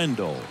 Joey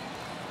Wendell.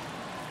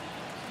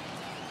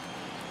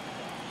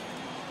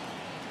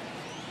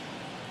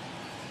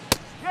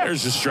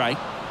 There's a strike.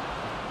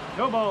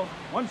 No ball.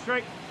 1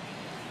 strike.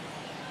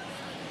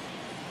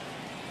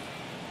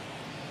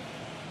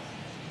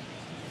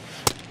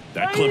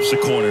 That clips the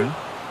corner.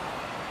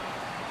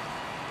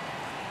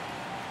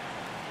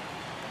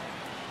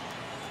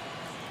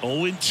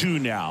 Oh,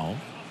 0-2 now.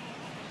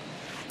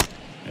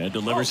 And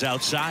delivers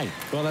outside.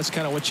 Well, that's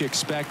kind of what you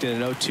expect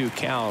in an 0-2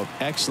 count.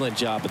 Excellent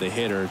job of the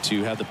hitter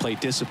to have the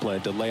plate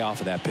discipline to lay off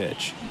of that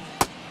pitch.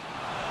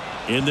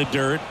 In the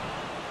dirt.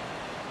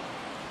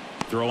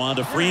 Throw on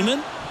to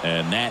Freeman.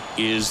 And that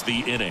is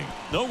the inning.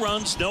 No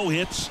runs, no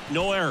hits,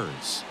 no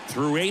errors.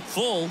 Through 8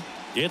 full,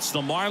 it's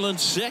the Marlins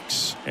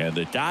 6 and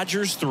the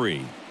Dodgers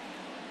 3.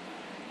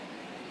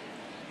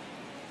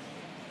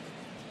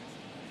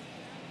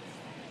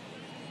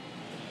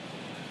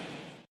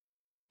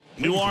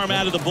 New arm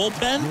out of the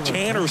bullpen,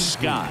 Tanner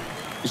Scott.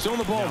 He's thrown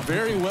the ball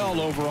very well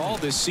overall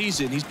this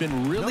season. He's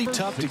been really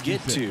tough to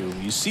get to.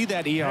 You see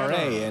that ERA,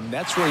 and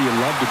that's where you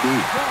love to be.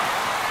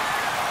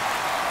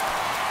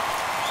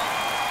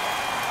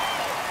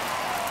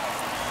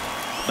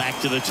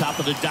 Back to the top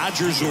of the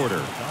Dodgers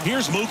order.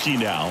 Here's Mookie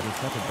now.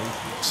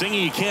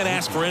 Singing, you can't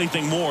ask for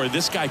anything more.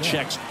 This guy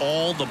checks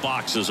all the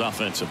boxes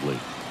offensively.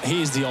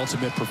 He is the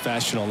ultimate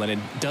professional, and it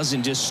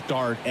doesn't just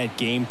start at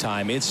game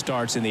time. It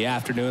starts in the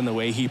afternoon, the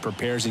way he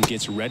prepares and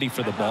gets ready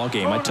for the ball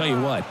game. I tell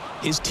you what,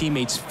 his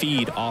teammates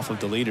feed off of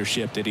the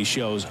leadership that he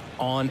shows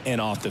on and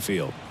off the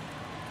field.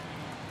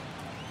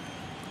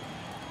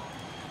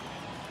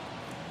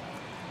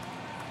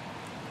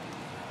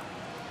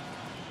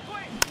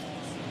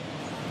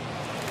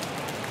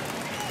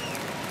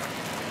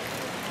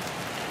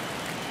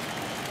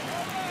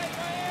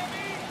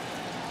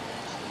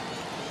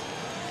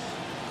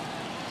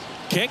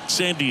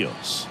 Kicks and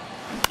deals.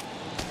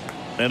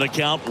 And a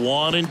count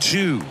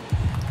 1-2.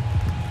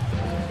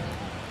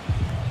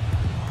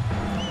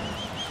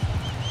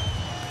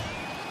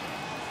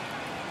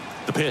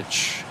 The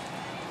pitch.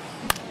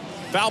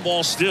 Foul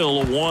ball,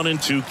 still a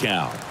 1-2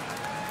 count.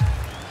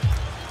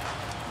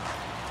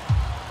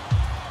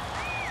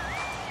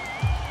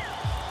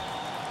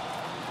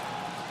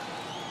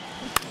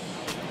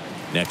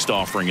 Next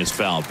offering is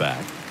fouled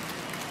back.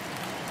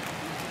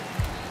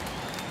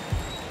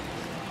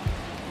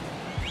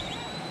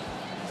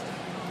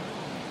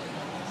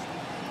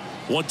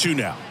 1-2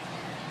 now.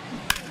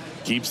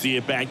 Keeps the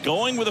at-bat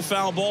going with a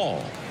foul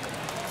ball.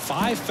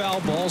 5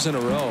 foul balls in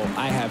a row.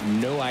 I have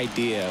no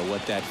idea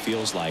what that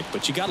feels like,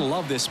 but you got to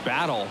love this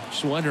battle.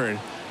 Just wondering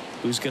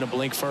who's going to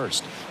blink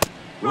first.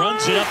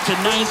 Runs it up to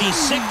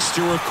 96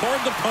 to record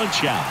the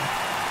punch out.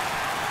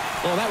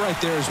 Well, that right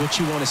there is what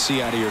you want to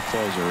see out of your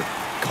closer.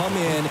 Come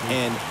in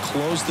and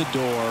close the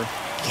door,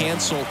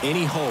 cancel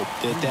any hope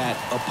that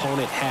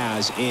opponent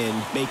has in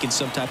making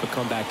some type of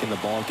comeback in the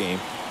ball game.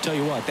 Tell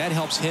you what, that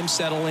helps him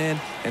settle in,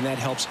 and that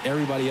helps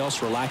everybody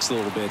else relax a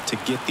little bit to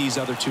get these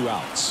other 2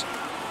 outs.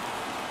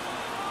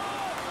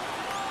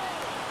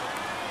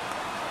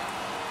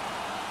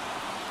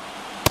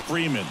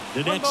 Freeman,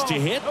 the next to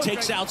hit,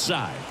 takes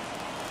outside.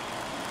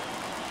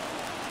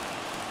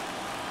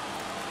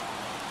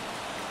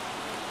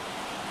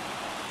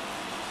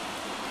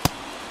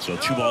 So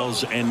 2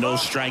 balls and no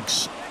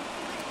strikes.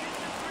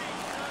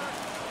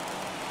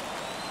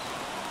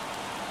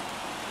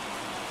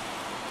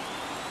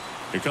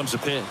 Here comes a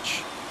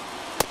pitch.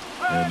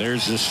 And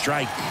there's a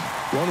strike.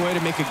 One way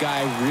to make a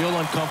guy real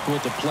uncomfortable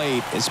at the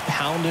plate is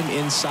pound him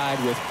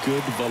inside with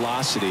good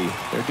velocity.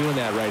 They're doing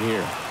that right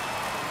here.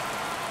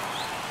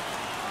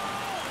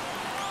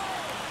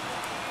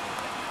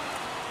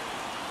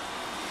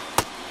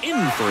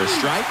 In for a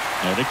strike,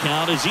 and the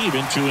count is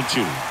even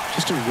 2-2.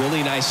 Just a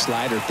really nice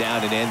slider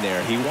down and in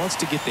there. He wants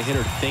to get the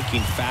hitter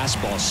thinking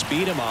fastball,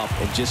 speed him up,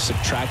 and just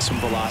subtract some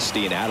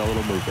velocity and add a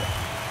little movement.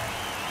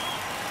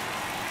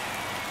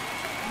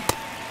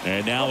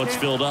 And now it's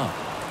filled up.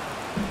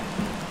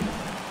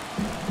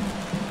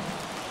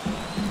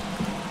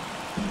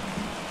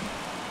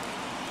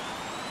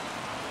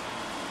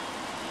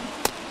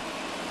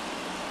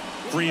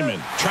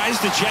 Freeman tries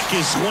to check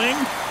his swing.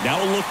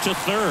 Now a look to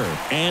third.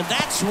 And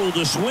that's ruled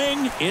a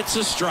swing. It's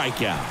a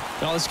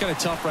strikeout. Well, it's kind of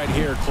tough right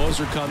here.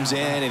 Closer comes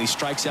in and he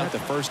strikes out the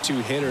first 2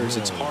 hitters.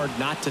 It's hard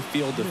not to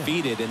feel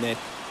defeated and that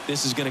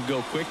this is going to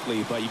go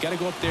quickly. But you got to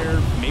go up there,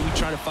 maybe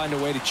try to find a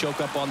way to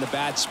choke up on the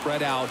bat,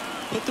 spread out,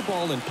 put the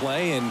ball in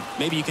play, and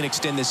maybe you can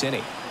extend this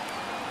inning.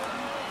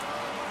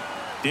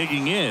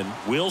 Digging in,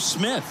 Will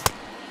Smith.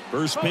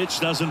 First pitch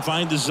doesn't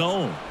find the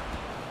zone.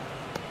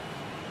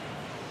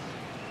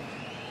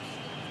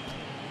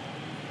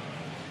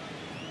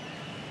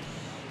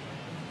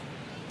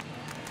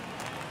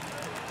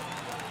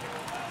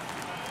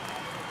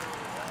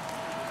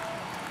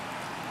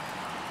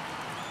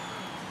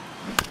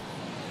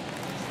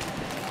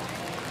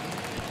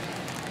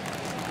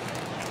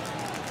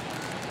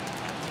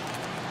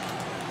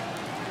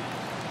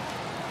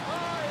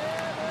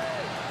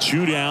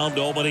 Two down,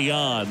 nobody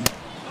on.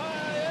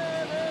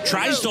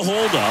 Tries to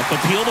hold up,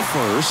 appeal to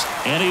first,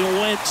 and he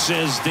went,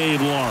 says Dave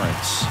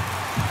Lawrence.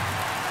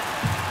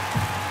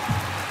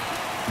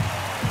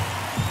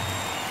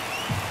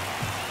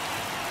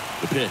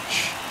 The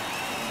pitch.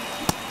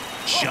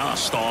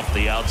 Just off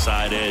the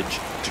outside edge.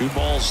 2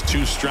 balls,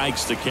 2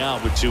 strikes to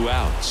count with 2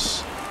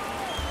 outs.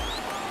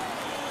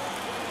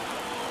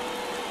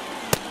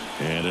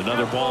 And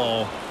another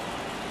ball.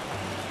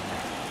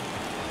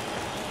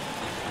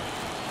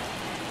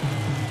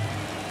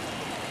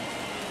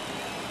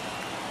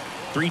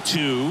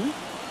 (3-2).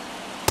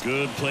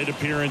 Good plate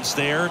appearance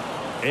there.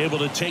 Able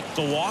to take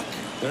the walk.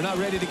 They're not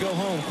ready to go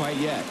home quite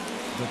yet.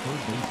 The third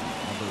baseman,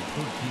 number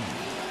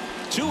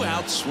 13. 2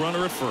 outs,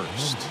 runner at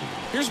first.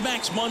 Here's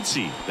Max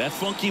Muncy, that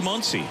funky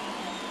Muncy.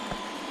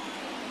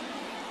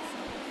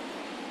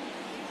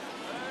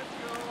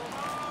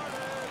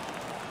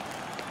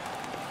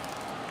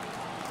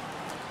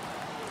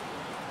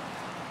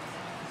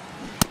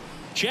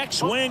 Check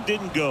swing,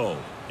 didn't go.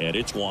 And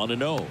it's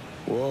 1-0.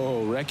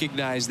 Whoa,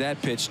 recognize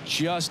that pitch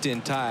just in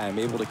time,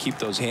 able to keep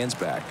those hands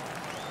back.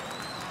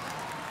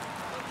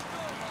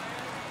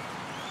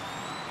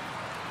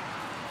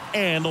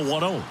 And the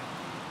 1-0.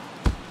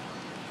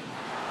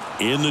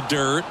 In the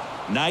dirt.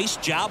 Nice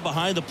job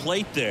behind the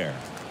plate there.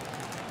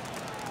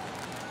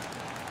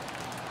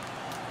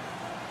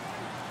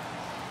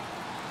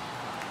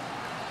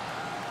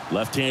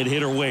 Left-hand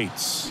hitter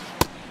waits.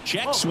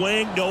 Check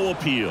swing, no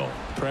appeal.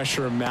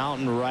 Pressure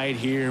mountain right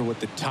here with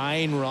the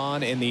tying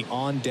run in the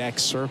on-deck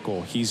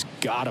circle. He's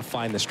got to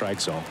find the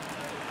strike zone.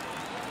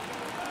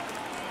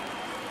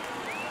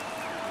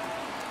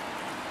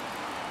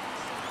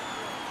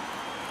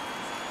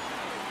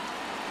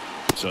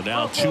 So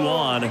now 2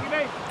 on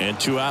and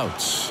 2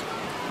 outs.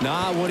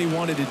 Not what he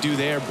wanted to do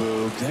there,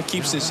 Boog. That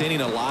keeps this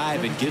inning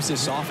alive and gives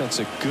this offense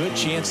a good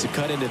chance to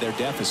cut into their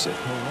deficit.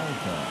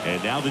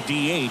 And now the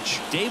DH,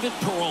 David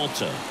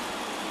Peralta.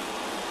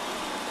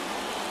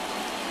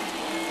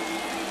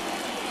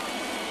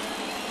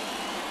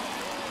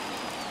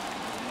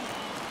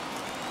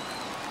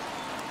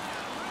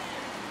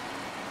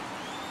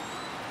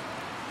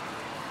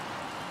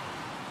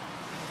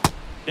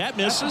 That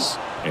misses,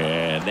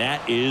 and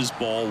that is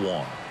ball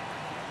 1.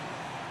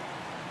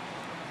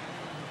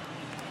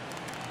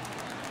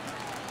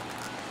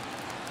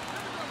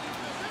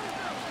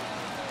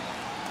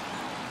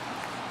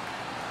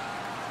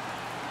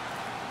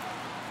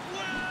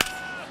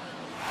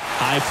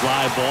 High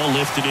fly ball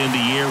lifted in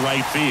the air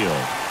right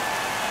field.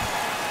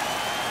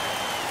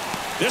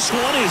 This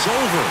one is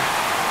over.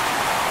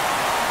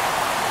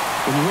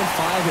 When you win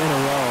 5 in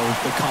a row,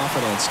 the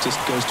confidence just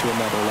goes to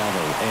another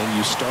level, and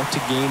you start to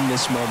gain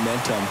this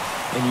momentum,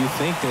 and you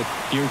think that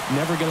you're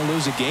never going to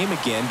lose a game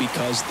again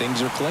because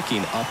things are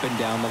clicking up and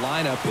down the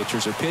lineup.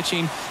 Pitchers are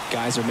pitching.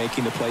 Guys are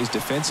making the plays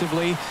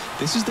defensively.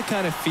 This is the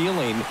kind of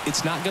feeling.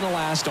 It's not going to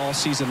last all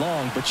season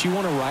long, but you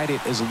want to ride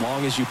it as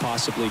long as you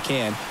possibly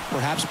can.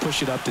 Perhaps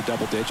push it up to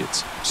double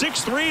digits.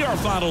 6-3 our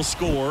final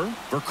score.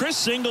 For Chris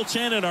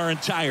Singleton and our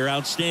entire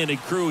outstanding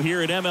crew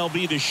here at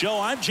MLB The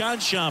Show, I'm John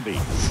Shambi.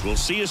 We'll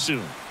see you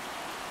soon.